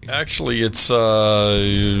pretty neat. Actually, it's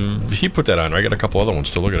he put that on. I got a couple other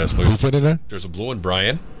ones to look at. Who put it on? There's a blue one,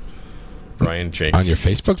 Brian James. On your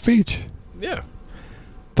Facebook page? Yeah.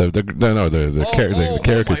 The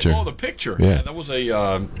caricature. The picture. Yeah. That was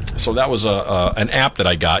that was an app that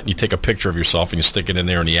I got. And you take a picture of yourself and you stick it in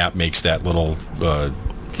there, and the app makes that little.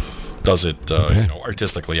 Does it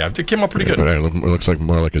artistically? Yeah, it came out pretty good. It looks like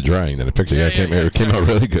more like a drawing than a picture. It came out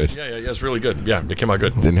really good. Yeah, it's really good. Yeah, it came out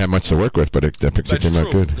good. Didn't have much to work with, but that picture came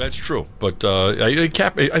out good. That's true. But I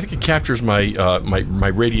think it captures my my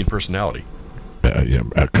radiant personality.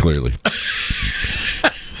 Clearly.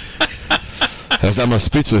 I was almost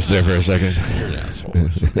speechless there for a second. You're an asshole.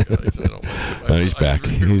 He's back.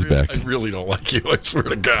 He's back. I really don't like you. I swear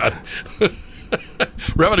to God.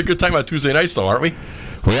 We're having a good time on Tuesday nights, though, aren't we?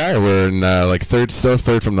 We are. We're in third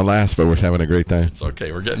from the last, but we're having a great time. It's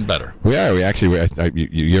okay. We're getting better. We are.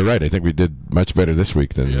 You're right. I think we did much better this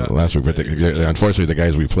week than last week. But unfortunately, the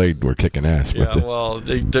guys we played were kicking ass. Yeah. To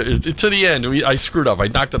the end, I screwed up. I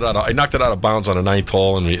knocked it out of bounds on a ninth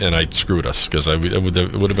hole, and I screwed us because it would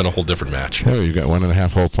have been a whole different match. Oh, you got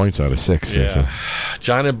 1.5 whole points out of 6. Yeah. So.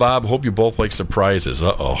 John and Bob, hope you both like surprises.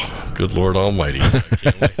 Good Lord Almighty.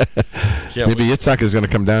 Maybe Yitzhak is going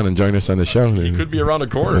to come down and join us on the show. He could be around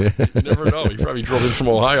the corner. You never know. He probably drove in from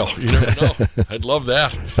Ohio. You never know. I'd love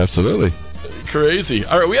that. Absolutely. Crazy.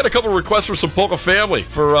 All right, we had a couple of requests for some Polka Family.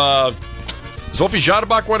 For Zofie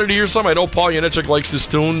Jadabach wanted to hear some. I know Paul Yanechik likes this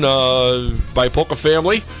tune by Polka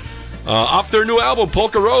Family. Off their new album,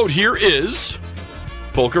 Polka Road, here is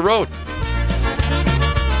Polka Road.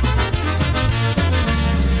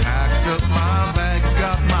 Packed up my bags,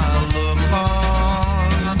 got my look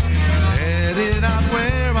on, headed out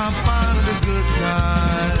where I'm finding a good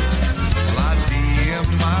time. Well, I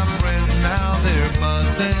DM'd my friends, now they're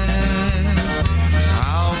buzzing.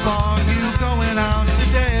 How far you going out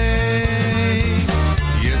today?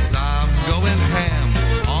 Yes, I'm going ham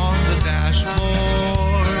on the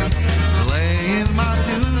dashboard, playing my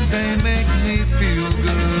tunes, they make me feel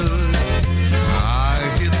good. I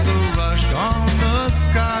hit the rush on the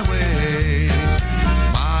skyway.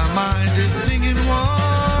 My mind is thinking,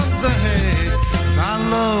 what the heck? 'Cause I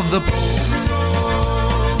love the polka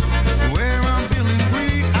road, where I'm feeling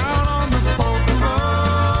free out on the polka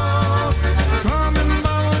road. Come and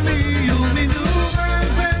follow me, you'll meet new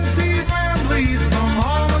friends and see families from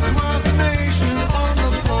all across the nation on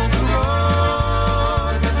the polka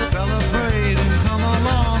road. Celebrate and come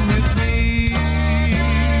along with me.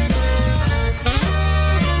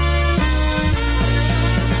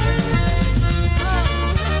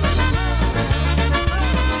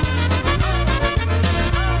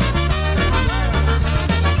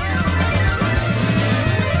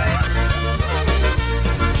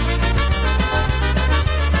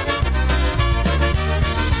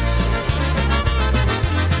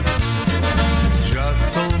 Just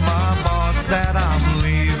told my boss that I'm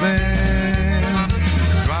leaving,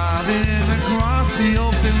 driving across the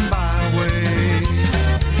open byway.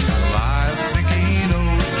 I think he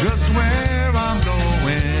knows just where I'm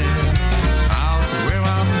going, out where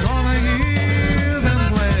I'm gonna hear them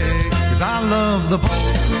play. 'Cause I love the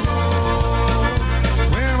polka road,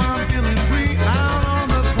 where I'm feeling free out on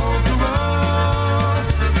the polka road.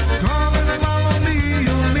 Come and follow me,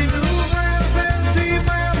 you'll meet new friends and see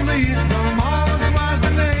families from all across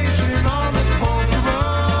the nation on the polka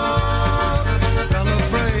road.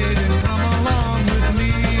 Celebrate and come along with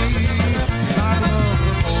me. 'Cause I love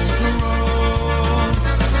the polka road,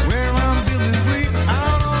 where I'm feeling free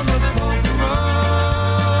out on the polka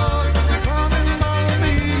road. Come and follow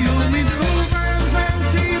me, you'll meet new friends and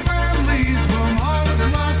see families from all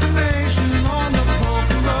across the nation on the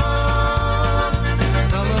polka road.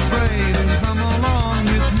 Celebrate and come along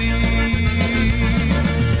with me.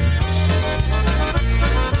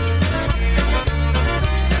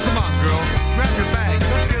 Come on, girl, grab your bag.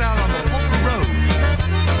 Let's get out on the polka road.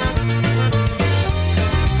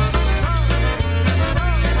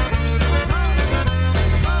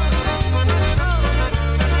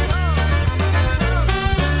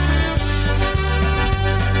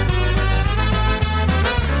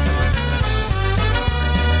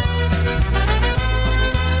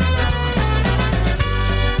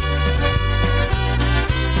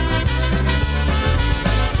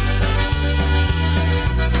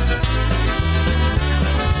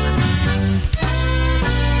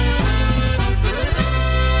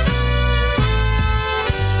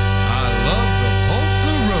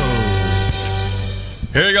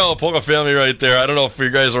 Here you go, Polka Family right there. I don't know if you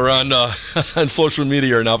guys are on on social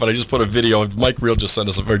media or not, but I just put a video. Mike Reel just sent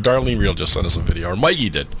us, or Darlene Reel just sent us a video, or Mikey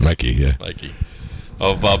did. Mikey,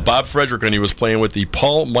 of Bob Frederick when he was playing with the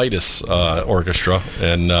Paul Midas Orchestra,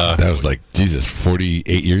 and that was like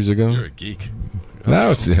 48 years ago. You're a geek. That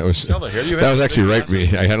was actually right.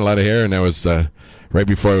 I had a lot of hair, and that was right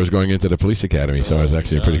before I was going into the police academy, so I was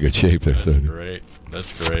actually in pretty good shape there. That's great.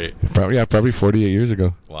 That's great. Probably 48 years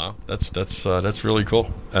ago. Wow, that's really cool.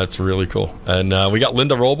 That's really cool. And we got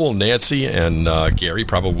Linda Roble, Nancy, and Gary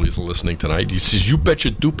probably is listening tonight. He says, "You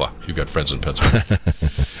betcha dupa, you got friends in Pennsylvania."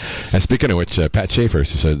 And speaking of which, Pat Schaefer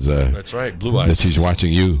says, "That's right, Blue Eyes." That she's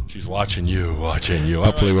watching you. She's watching you.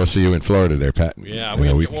 Hopefully, we'll see you in Florida, there, Pat. Yeah, we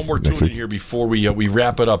got one more tune in here before we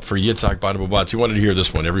wrap it up for Yitzhak Badabubatz. He wanted to hear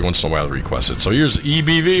this one every once in a while. Request it. So here's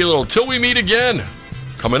EBV, a little "Till We Meet Again,"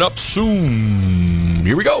 coming up soon.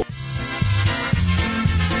 Here we go.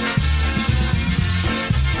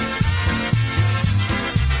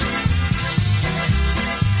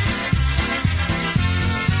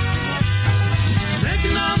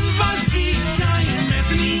 Żegnam was dzisiaj, me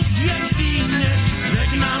dni dzieciny,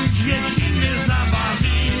 żegnam dzieciny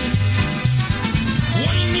zabawy.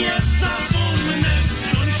 Oj, nie zapomnę,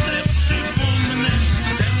 wciąż se przypomnę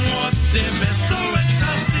te młode, wesołe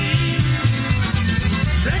czasy.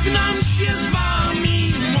 Żegnam się z wami,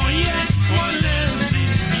 moje koledzy,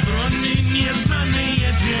 strony nieznane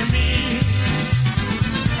jedziemy.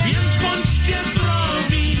 Więc bądźcie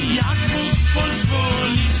zdrowi, jak Bóg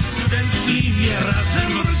pozwoli, szczęśliwie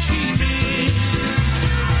razem wrócimy.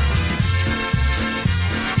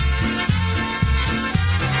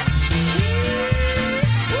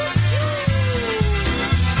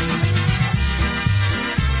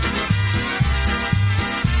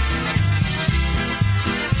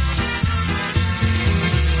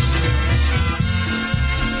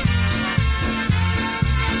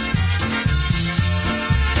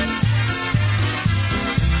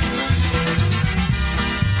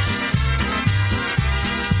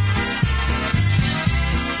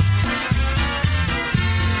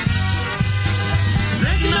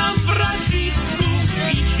 Żegnam bracisku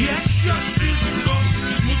i cię siostrzycko,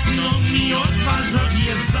 smutno mi od was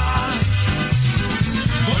odjeżdżać.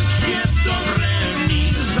 Bądźcie dobrymi,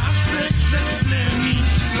 zawsze grzecznymi,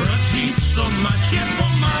 rodzicom macie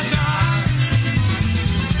pomagać.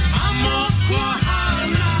 Mamo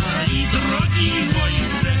kochana i drogi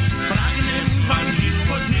ojcze, pragnę wam dziś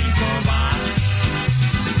podziękować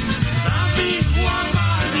za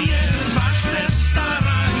wychowanie, wasze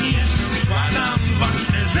staranie. Składam wam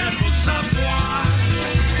szczerze Bóg zapłać.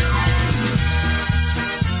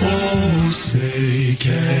 Oh, say,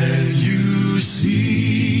 can you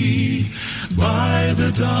see by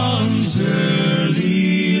the dawn's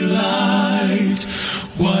early light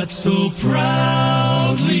what so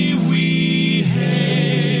proudly we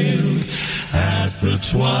hailed at the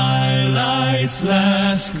twilight's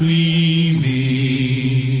last gleaming,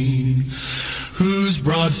 whose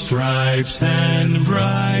broad stripes and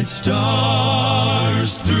bright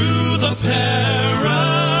stars through the perilous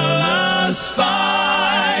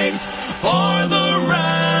fight o'er the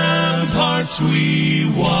ramparts we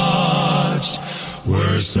watched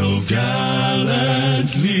were so gallantly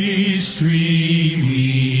streaming,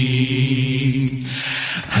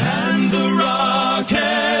 and the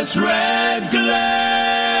rocket's red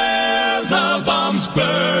glare, the bombs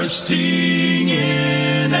bursting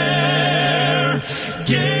in air,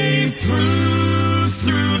 gave proof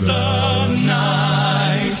through the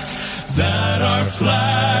night that our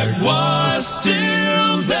flag was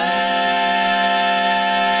still there.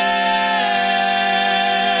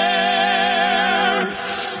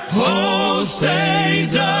 Oh, say,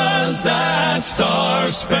 does that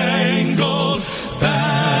star-spangled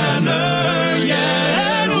banner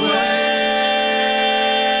yet wave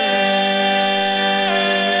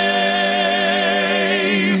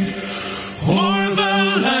o'er the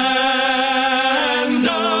land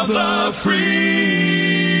of the free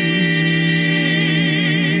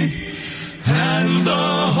and the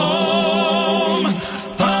home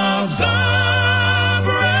of the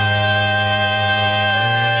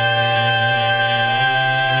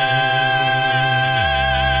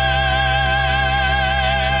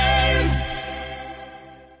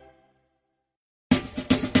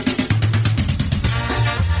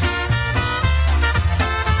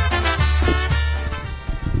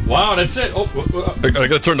Wow, that's it. Oh, I got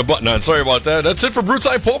to turn the button on. Sorry about that. That's it for Brew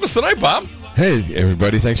Time Polkas tonight, Bob. Hey,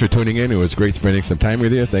 everybody. Thanks for tuning in. It was great spending some time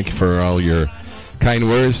with you. Thank you for all your kind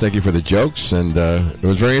words. Thank you for the jokes. And it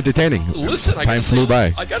was very entertaining. Listen, time flew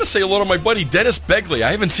by. I got to say hello to my buddy Dennis Begley.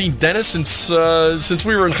 I haven't seen Dennis since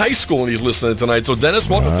we were in high school, and he's listening tonight. So, Dennis,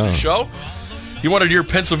 welcome to the show. He wanted to hear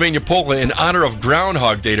Pennsylvania Polka in honor of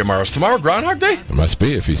Groundhog Day tomorrow. Is tomorrow Groundhog Day? It must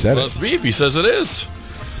be if he said it. Must be if he says it is.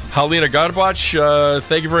 Halina Garbach,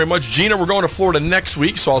 thank you very much. Gina, we're going to Florida next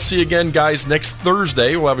week, so I'll see you again, guys, next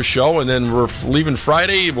Thursday. We'll have a show, and then we're leaving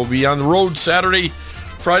Friday. We'll be on the road Friday,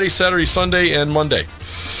 Saturday, Sunday, and Monday.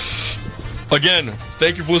 Again,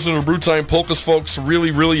 thank you for listening to Brew Time Polkas, folks.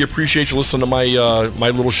 Really, really appreciate you listening to my my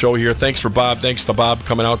little show here. Thanks for Bob. Thanks to Bob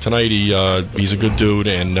coming out tonight. He's a good dude,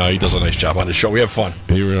 and he does a nice job on the show. We have fun.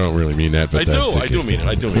 You don't really mean that, but I do mean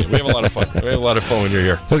it. We have a lot of fun. We have a lot of fun when you're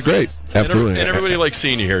here. That's great. Absolutely. And everybody likes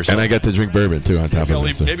seeing you here. So. And I get to drink bourbon, too, on top of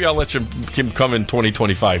it. So. Maybe I'll let him come in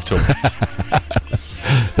 2025, too.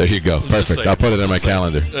 There you go. Perfect. I'll put it on my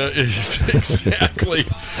calendar. Exactly.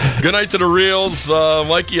 Good night to the Reels.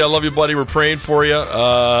 Mikey, I love you, buddy. We're praying for you.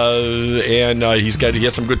 And he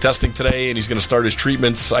had some good testing today, and he's going to start his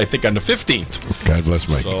treatments, I think, on the 15th. God bless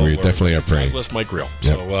Mike. So, we definitely are praying. God bless Mike Reel.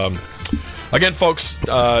 Yep. So, again, folks,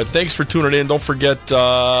 thanks for tuning in. Don't forget,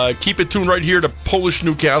 keep it tuned right here to Polish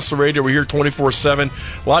Newcastle Radio. We're here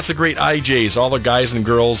 24/7. Lots of great IJs, all the guys and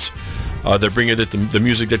girls. They're bringing the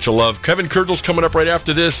music that you love. Kevin Kurdel's coming up right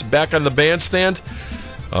after this, back on the bandstand.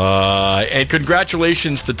 And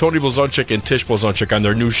congratulations to Tony Blazonczyk and Tish Blazonczyk on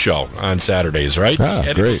their new show on Saturdays, right?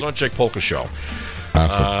 Eddie great. Blazonczyk Polka Show.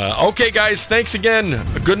 Awesome. Okay, guys, thanks again.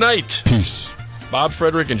 Good night. Peace. Bob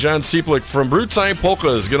Frederick and John Sieplick from Brew Time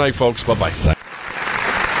Polkas. Good night, folks. Bye-bye.